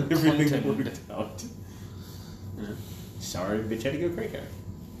 everything Clinton. worked out. Sorry, bitch had to go cray-cray.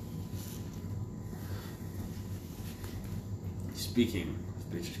 Speaking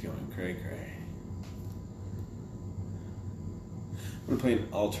of bitches going cray-cray, I'm going to play an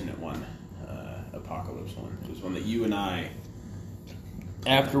alternate one, Apocalypse one. It was one that you and I...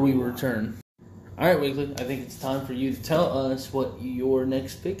 After we return. Alright, Wiggly, I think it's time for you to tell us what your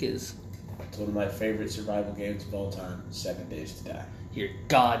next pick is. It's one of my favorite survival games of all time, 7 Days to Die. You're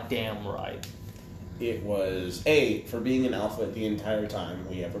goddamn right. It was, for being an alpha the entire time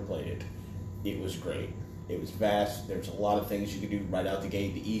we ever played it, it was great. It was vast. There's a lot of things you could do right out the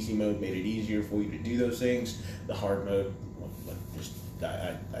gate. The easy mode made it easier for you to do those things. The hard mode,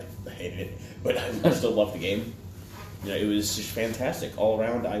 I hated it, but I still loved the game. It was just fantastic all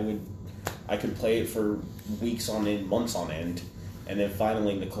around. I could play it for weeks on end, months on end, and then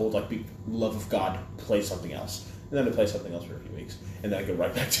finally Nicole, love of God, play something else. And then I'd play something else for a few weeks, and then I'd go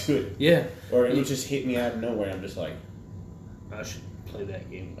right back to it. Yeah. Or it would just hit me out of nowhere. I'm just like, I should play that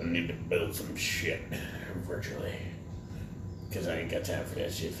game. I need to build some shit virtually. Because I ain't got time for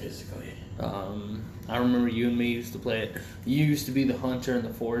that shit physically. I remember you and me used to play it. You used to be the hunter and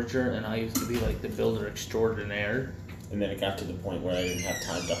the forager, and I used to be like the builder extraordinaire. And then it got to the point where I didn't have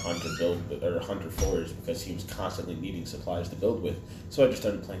time to hunt or build or hunt or forage because he was constantly needing supplies to build with. So I just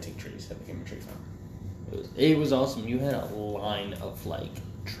started planting trees. That became a tree farm. It was awesome. You had a line of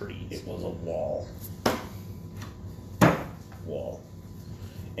trees. It was a wall.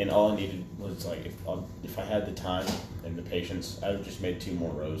 And all I needed was if I had the time and the patience, I would have just made 2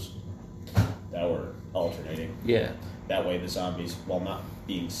 more rows that were alternating. Yeah. That way the zombies, while not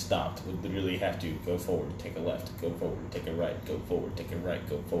being stopped, would literally have to go forward, take a left, go forward, take a right, go forward, take a right,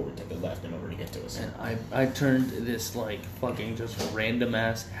 go forward, take a left in order to get to us. And I turned this fucking just random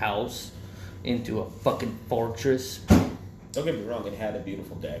ass house into a fucking fortress. Don't get me wrong, it had a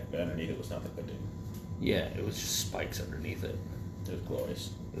beautiful deck, but underneath it was nothing but doom. Yeah, it was just spikes underneath it. It was glorious.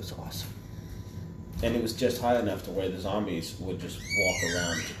 It was awesome. And it was just high enough to where the zombies would just walk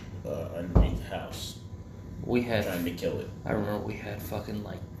around underneath the house We had, trying to kill it. I remember we had fucking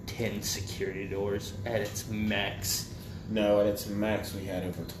 10 security doors at its max. No, at its max we had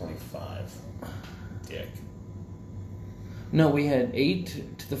over 25. Dick. No, we had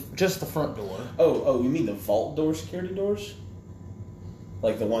 8 to just the front door. Oh, you mean the vault door security doors?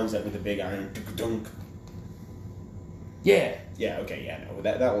 Like the ones that with the big iron dunk. Yeah. Yeah, okay, yeah, no.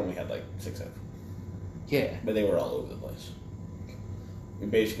 That one we had like 6 of. Yeah. But they were all over the place.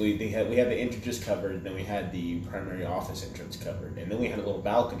 Basically, we had the entrances covered, and then we had the primary office entrance covered, and then we had a little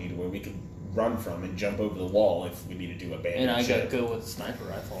balcony to where we could run from and jump over the wall if we needed to abandon. And I ship. got good with a sniper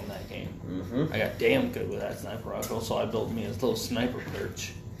rifle in that game. Mm-hmm. I got damn good with that sniper rifle, so I built me a little sniper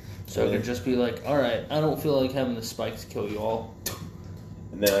perch. So it could just be like, alright, I don't feel like having the spikes kill you all.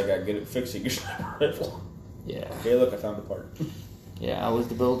 And then I got good at fixing your sniper rifle. Yeah. Hey, look, I found the part. Yeah, I was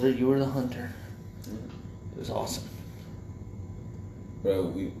the builder, you were the hunter. It was awesome.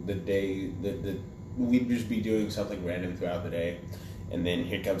 Bro, we'd just be doing something random throughout the day, and then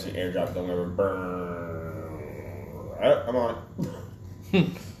here comes an airdrop going over, brrrr. I'm on it.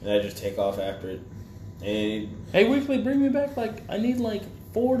 And I just take off after it. And Hey, Weekly, bring me back, I need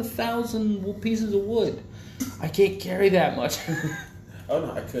 4,000 pieces of wood. I can't carry that much. oh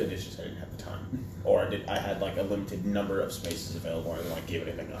no, I could, it's just I didn't have the time. Or I had a limited number of spaces available, and I didn't give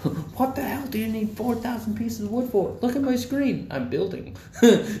anything up. What the hell do you need 4,000 pieces of wood for? Look at my screen. I'm building.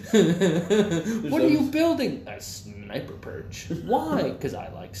 What are you building? A sniper perch. Why? Because I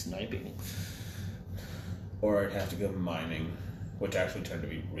like sniping. Or I'd have to go mining, which actually turned to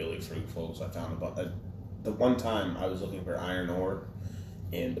be really fruitful, because I found about that. The one time I was looking for iron ore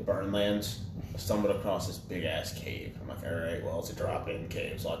in the Burnlands, I stumbled across this big ass cave. I'm like, alright, well, it's a drop in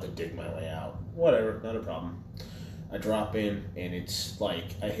cave, so I'll have to dig my way out. Whatever, not a problem. I drop in, and it's I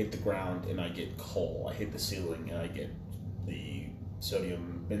hit the ground and I get coal. I hit the ceiling and I get the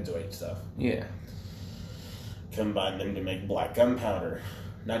sodium benzoate stuff. Yeah. Combine them to make black gunpowder.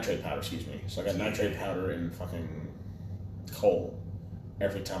 Nitrate powder, excuse me. So I got nitrate powder and fucking coal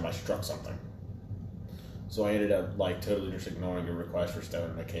every time I struck something. So I ended up totally just ignoring your request for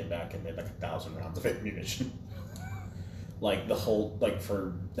stone, and I came back and made 1,000 rounds of ammunition. The whole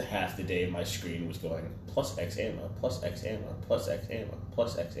for the half the day my screen was going plus X ammo, plus X ammo, plus X ammo,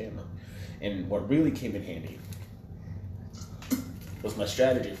 plus X ammo. And what really came in handy was my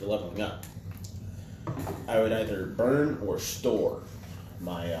strategy for leveling up. I would either burn or store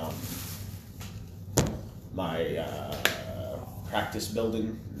my practice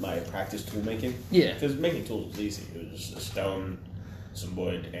building, my practice tool making. Yeah. Because making tools was easy. It was just a stone, some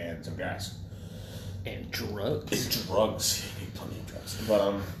wood, and some grass. And drugs. And drugs. You need plenty of drugs. But,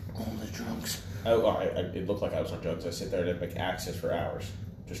 All the drugs. it looked like I was on drugs. I sit there and make axes for hours.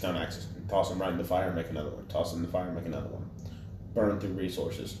 Just stone axes. Toss them right in the fire, make another one. Toss them in the fire, make another one. Burn through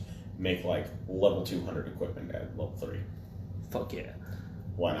resources. Make, level 200 equipment at level 3. Fuck yeah.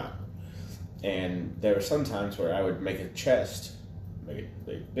 Why not? And there were some times where I would make a chest, make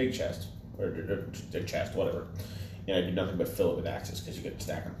a big chest, or a chest, whatever, and I do nothing but fill it with axes because you could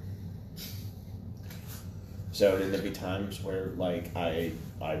stack them. So then there'd be times where I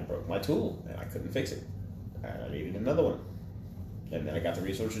broke my tool and I couldn't fix it, and I needed another one, and then I got the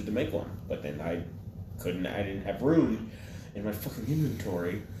resources to make one, but then I didn't have room in my fucking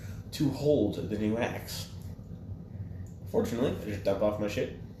inventory to hold the new axe. Fortunately, I just dump off my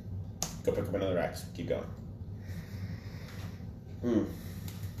shit. Go pick up another axe. Keep going.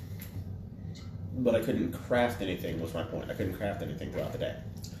 But I couldn't craft anything, was my point. I couldn't craft anything throughout the day.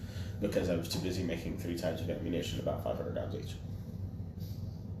 Because I was too busy making 3 types of ammunition, about 500 rounds each.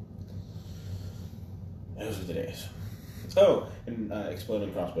 Those were the days. Oh, and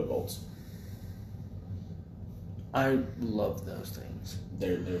exploding crossbow bolts. I love those things.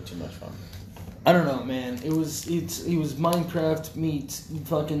 They're too much fun. I don't know, man. It was Minecraft meets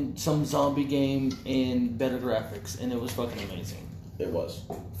fucking some zombie game and better graphics, and it was fucking amazing. It was.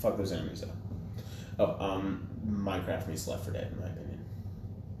 Fuck those enemies though. Minecraft meets Left 4 Dead in my opinion.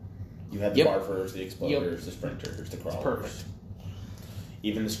 You had the barfers, the exploders, the sprinters, the crawlers. Perfect.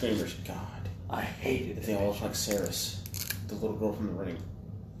 Even the screamers. God, I hated it. they all look like Saris, the little girl from The Ring,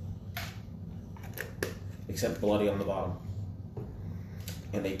 except bloody on the bottom.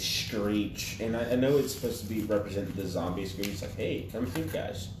 And they screech, and I know it's supposed to be represent the zombie screech, hey, come here,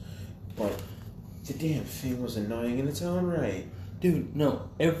 guys. But the damn thing was annoying in its own right. Dude, no.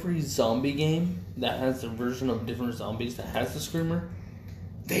 Every zombie game that has a version of different zombies that has the screamer,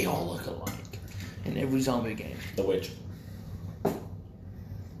 they all look alike. In every zombie game. The Witch.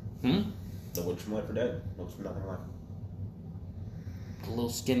 The Witch from Left 4 Dead looks nothing like. A little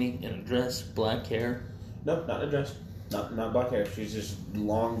skinny in a dress, black hair. No, not in a dress. Not black hair. She's just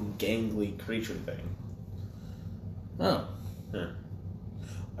long, gangly creature thing. Oh. Yeah.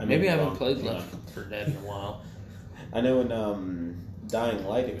 Maybe I haven't played Left 4 Dead in a while. I know in Dying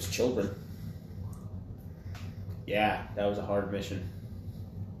Light it was children. Yeah, that was a hard mission.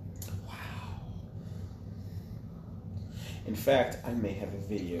 Wow. In fact, I may have a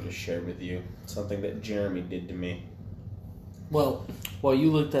video to share with you. Something that Jeremy did to me. Well, while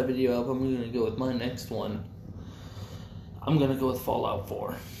you look that video up, I'm going to go with my next one. I'm going to go with Fallout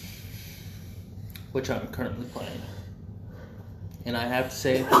 4, which I'm currently playing. And I have to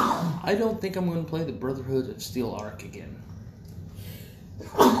say, I don't think I'm going to play the Brotherhood of Steel Arc again.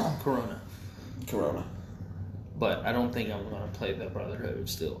 Corona. But I don't think I'm going to play the Brotherhood of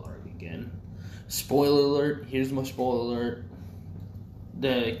Steel Arc again. Spoiler alert, here's my spoiler alert.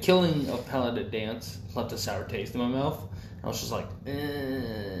 The killing of Paladin Danse left a sour taste in my mouth. I was just like,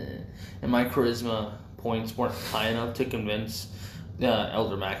 eh. And my charisma points weren't high enough to convince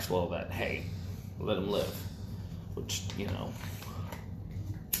Elder Maxwell that, hey, let him live. Which, you know.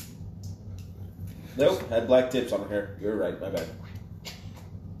 Nope, had black tips on her hair. You're right, my bad.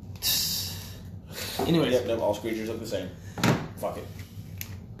 Anyways. Yep, no, all screechers look the same. Fuck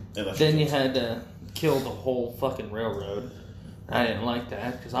it. Then you had to kill the whole fucking railroad. I didn't like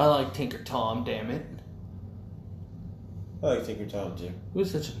that, because I like Tinker Tom, damn it. I like Tinker Tom, too. It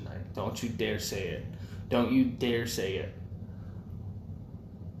was such a night. Don't you dare say it. Don't you dare say it.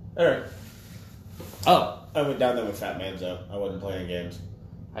 Alright. Oh. I went down there with Fat Manzo. I wasn't playing games.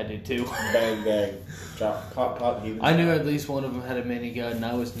 I did too. Bang, bang. Drop, pop, pop. I knew at least one of them had a minigun, and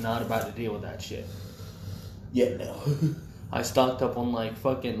I was not about to deal with that shit. Yeah, no. I stocked up on like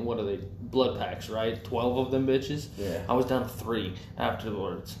fucking, what are they, blood packs, right? 12 of them bitches. Yeah. I was down to 3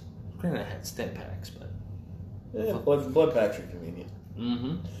 afterwards. Granted, I had stem packs, but... Yeah, blood packs are convenient.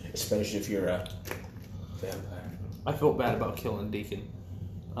 Mm-hmm. Especially if you're a vampire. I felt bad about killing Deacon.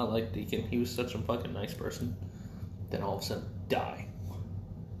 I liked Deacon. He was such a fucking nice person. Then all of a sudden, die.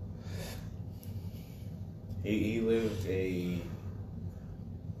 He lived a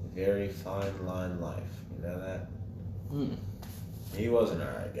very fine line life. You know that? Mm. He was an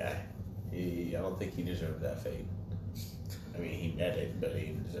alright guy. I don't think he deserved that fate. I mean, he met it, but he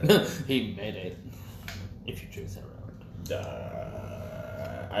didn't deserve it. He made it. If you choose that route.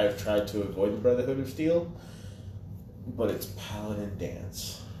 I've tried to avoid the Brotherhood of Steel, but it's Paladin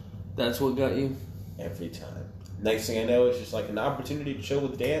Danse. That's what got you? Every time. Next thing I know, it's just like an opportunity to chill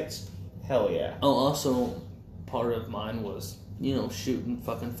with Danse. Hell yeah. Oh, also, part of mine was, you know, shooting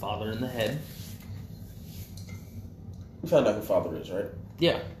fucking father in the head. You found out who Father is, right?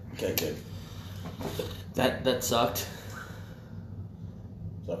 Yeah. Okay, good. That sucked.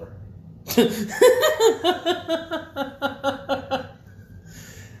 Suffer.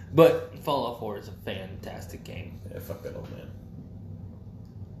 But Fallout 4 is a fantastic game. Yeah, fuck that old man.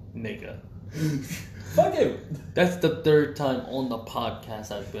 Nigga. Fuck him! That's the 3rd time on the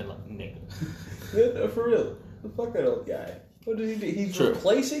podcast I've been like, nigga. Yeah, no, for real. Fuck that old guy. What did he do? He's True.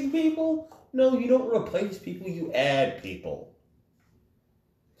 replacing people? No, you don't replace people, you add people.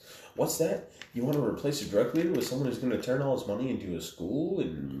 What's that? You want to replace a drug leader with someone who's going to turn all his money into a school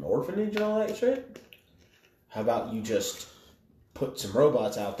and an orphanage and all that shit? How about you just put some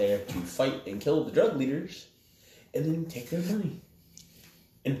robots out there to fight and kill the drug leaders and then take their money?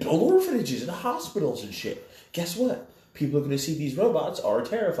 And build orphanages and hospitals and shit. Guess what? People are going to see these robots are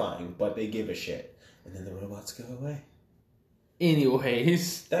terrifying, but they give a shit. And then the robots go away.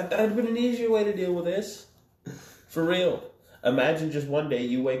 Anyways. That'd have been an easier way to deal with this. For real. Imagine just one day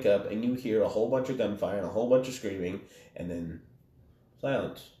you wake up and you hear a whole bunch of gunfire and a whole bunch of screaming, and then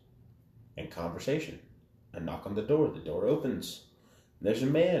silence and conversation. A knock on the door. The door opens. And there's a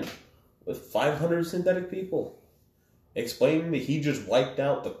man with 500 synthetic people explaining that he just wiped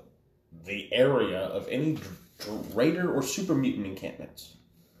out the area of any raider or super mutant encampments.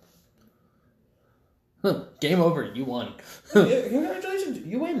 Game over. You won. Yeah, congratulations.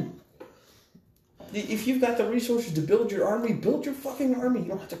 You win. If you've got the resources to build your army, build your fucking army. You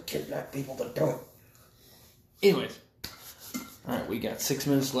don't have to kidnap people to do it. Anyways. Alright, we got 6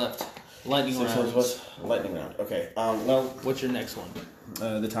 minutes left. Lightning round. Lightning round. Okay. Well, what's your next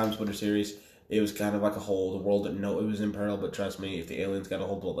one? The Time Splitter series. It was kind of like a whole. The world didn't know it was in peril, but trust me, if the aliens got a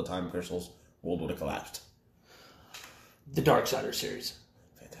hold of all the time crystals, the world would have collapsed. The Darksider series.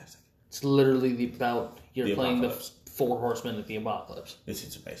 Fantastic. It's literally about you're playing Apocalypse. the 4 horsemen of the apocalypse.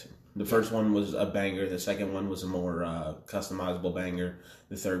 It's amazing. The first one was a banger. The second one was a more customizable banger.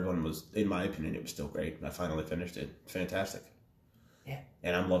 The third one was, in my opinion, it was still great. I finally finished it. Fantastic. Yeah.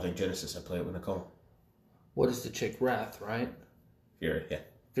 And I'm loving Genesis. I play it with Nicole. What is the chick? Wrath, right? Fury, yeah.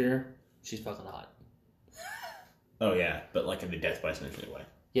 Fear? She's fucking hot. Oh, yeah. But like in the Death by Symphony way.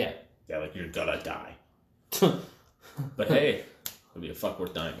 Yeah. Yeah, like you're gonna die. But hey, it'll be a fuck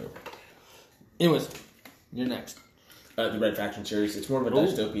worth dying over. Anyways, you're next. The Red Faction series. It's more of a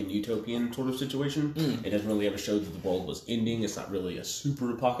dystopian, utopian sort of situation. It doesn't really ever show that the world was ending. It's not really a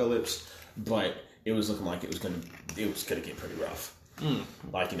super apocalypse, but it was looking like it was gonna get pretty rough.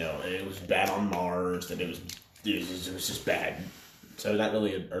 Like, it was bad on Mars, and it was just bad. So not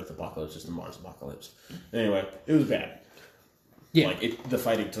really an Earth apocalypse, just a Mars apocalypse. Anyway, it was bad. Yeah. Like, the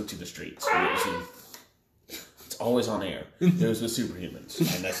fighting took to the streets. It's always on air. There's the superhumans,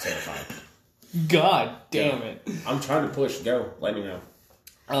 and that's terrifying. God damn it. I'm trying to push. Go. Let me know.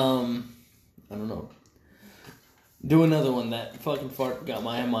 I don't know. Do another one. That fucking fart got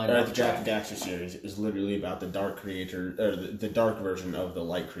my mind off The track. Jack and Daxter series is literally about the dark creator, or the dark version of the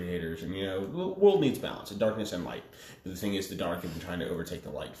light creators. And, the world needs balance, darkness and light. But the thing is, the dark have been trying to overtake the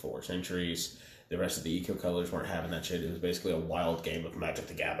light for centuries. The rest of the eco-colors weren't having that shit. It was basically a wild game of Magic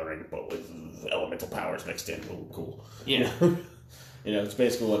the Gathering, but with elemental powers mixed in. Ooh, cool. Yeah. It's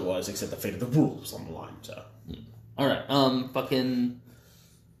basically what it was, except the fate of the world was on the line, so. Alright, fucking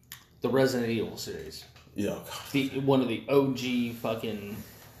the Resident Evil series. Yeah, God. One of the OG fucking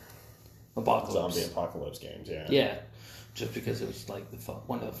apocalypse. Zombie apocalypse games, yeah. Yeah. Just because it was like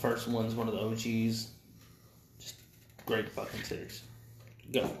one of the first ones, one of the OGs. Just great fucking series.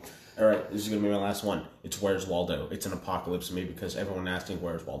 Go. Alright, this is going to be my last one. It's Where's Waldo? It's an apocalypse to me because everyone asking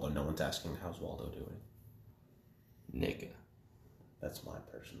Where's Waldo? No one's asking how's Waldo doing. Nigga. That's my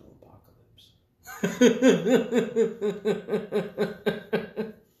personal apocalypse.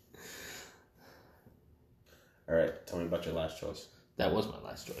 Alright, tell me about your last choice. That was my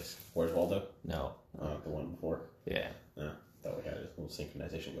last choice. Where's Waldo? No. The one before? Yeah. Thought we had a little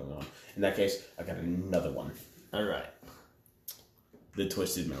synchronization going on. In that case, I got another one. Alright. The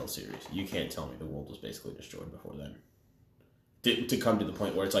Twisted Metal series. You can't tell me the world was basically destroyed before then. To come to the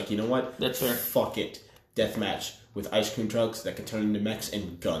point where it's like, you know what? That's fair. Fuck it. Deathmatch with ice cream trucks that can turn into mechs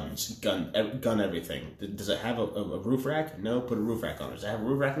and guns. Gun everything. Does it have a roof rack? No, put a roof rack on it. Does it have a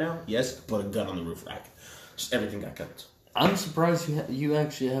roof rack now? Yes, put a gun on the roof rack. Just everything got guns. I'm surprised you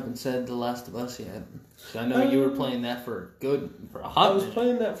actually haven't said The Last of Us yet. I know you were playing that for a hot minute.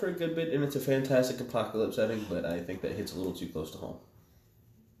 Playing that for a good bit, and it's a fantastic apocalypse setting, but I think that hits a little too close to home.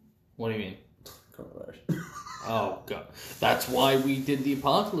 What do you mean? Coronavirus. Oh, God. That's why we did the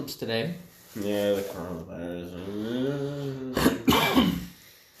apocalypse today. Yeah, the coronavirus.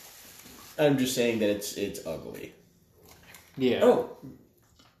 I'm just saying that it's ugly. Yeah. Oh,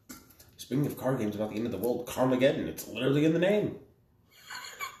 speaking of car games about the end of the world, Carmageddon. It's literally in the name.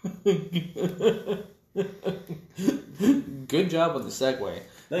 Good job with the segue.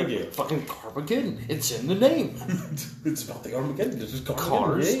 Thank you. Fucking Carmageddon. It's in the name. It's about the Armageddon. This is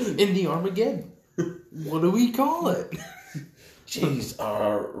Cars in the Armageddon. What do we call it? Jeez,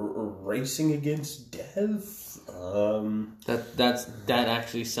 racing against death. That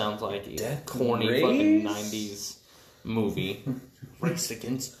actually sounds like a Death corny Race? fucking 90s movie. Race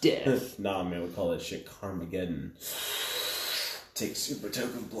against death. Nah, man, we call that shit Carmageddon. Take super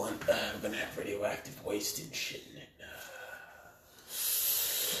token blunt. We're gonna have radioactive waste and shit in it.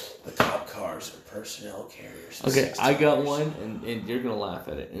 The cop cars are personnel carriers. Okay, I got one, and you're gonna laugh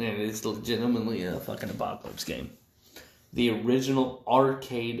at it, and it is legitimately a fucking apocalypse game. The original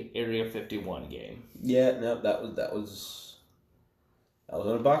arcade Area 51 game. Yeah, no, that was an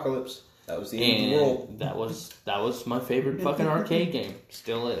apocalypse. That was the end of the world. That was my favorite fucking arcade game.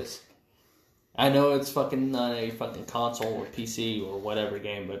 Still is. I know it's fucking not a fucking console or PC or whatever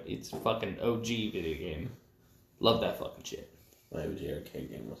game, but it's a fucking OG video game. Love that fucking shit. My OG arcade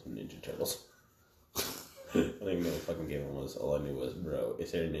game was Ninja Turtles. I don't even know what fucking game it was. All I knew was, bro,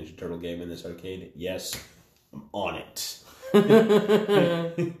 is there a Ninja Turtle game in this arcade? Yes. I'm on it.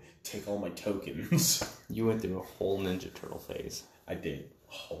 Take all my tokens. You went through a whole Ninja Turtle phase. I did.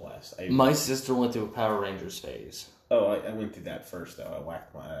 Whole ass. My sister went through a Power Rangers phase. Oh, I went through that first though. I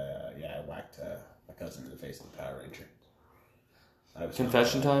whacked my cousin in the face with a Power Ranger.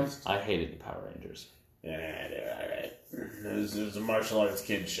 Confession time? I hated the Power Rangers. Yeah, alright. It was a martial arts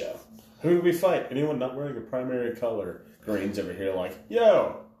kids show. Who do we fight? Anyone not wearing a primary color? Green's over here like,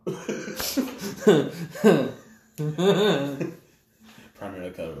 yo!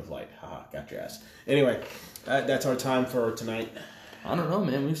 Primary color of light. Haha, got your ass. Anyway, that's our time for tonight. I don't know,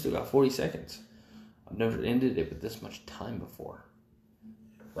 man. We still got 40 seconds. I've never ended it with this much time before.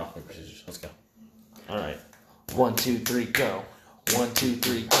 Rock, paper, scissors. Let's go. All right. 1, 2, 3, go. 1, 2,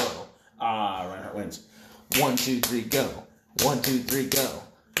 3, go. Reinhardt wins. 1, 2, 3, go. 1, 2, 3, go.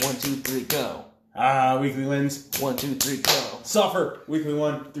 1, 2, 3, go. Weekly wins. 1, 2, 3, go. Suffer. Weekly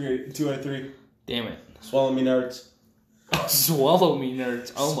 1, 2 out of 3. Damn it. Swallow me nerds. Swallow me,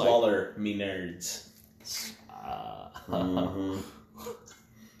 nerds. Oh my. Swaller me nerds.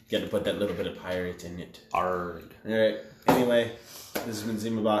 Got to put that little bit of pirate in it. Arg. All right. Anyway, this has been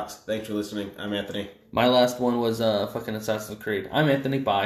Zima Box. Thanks for listening. I'm Anthony. My last one was fucking Assassin's Creed. I'm Anthony. Bye.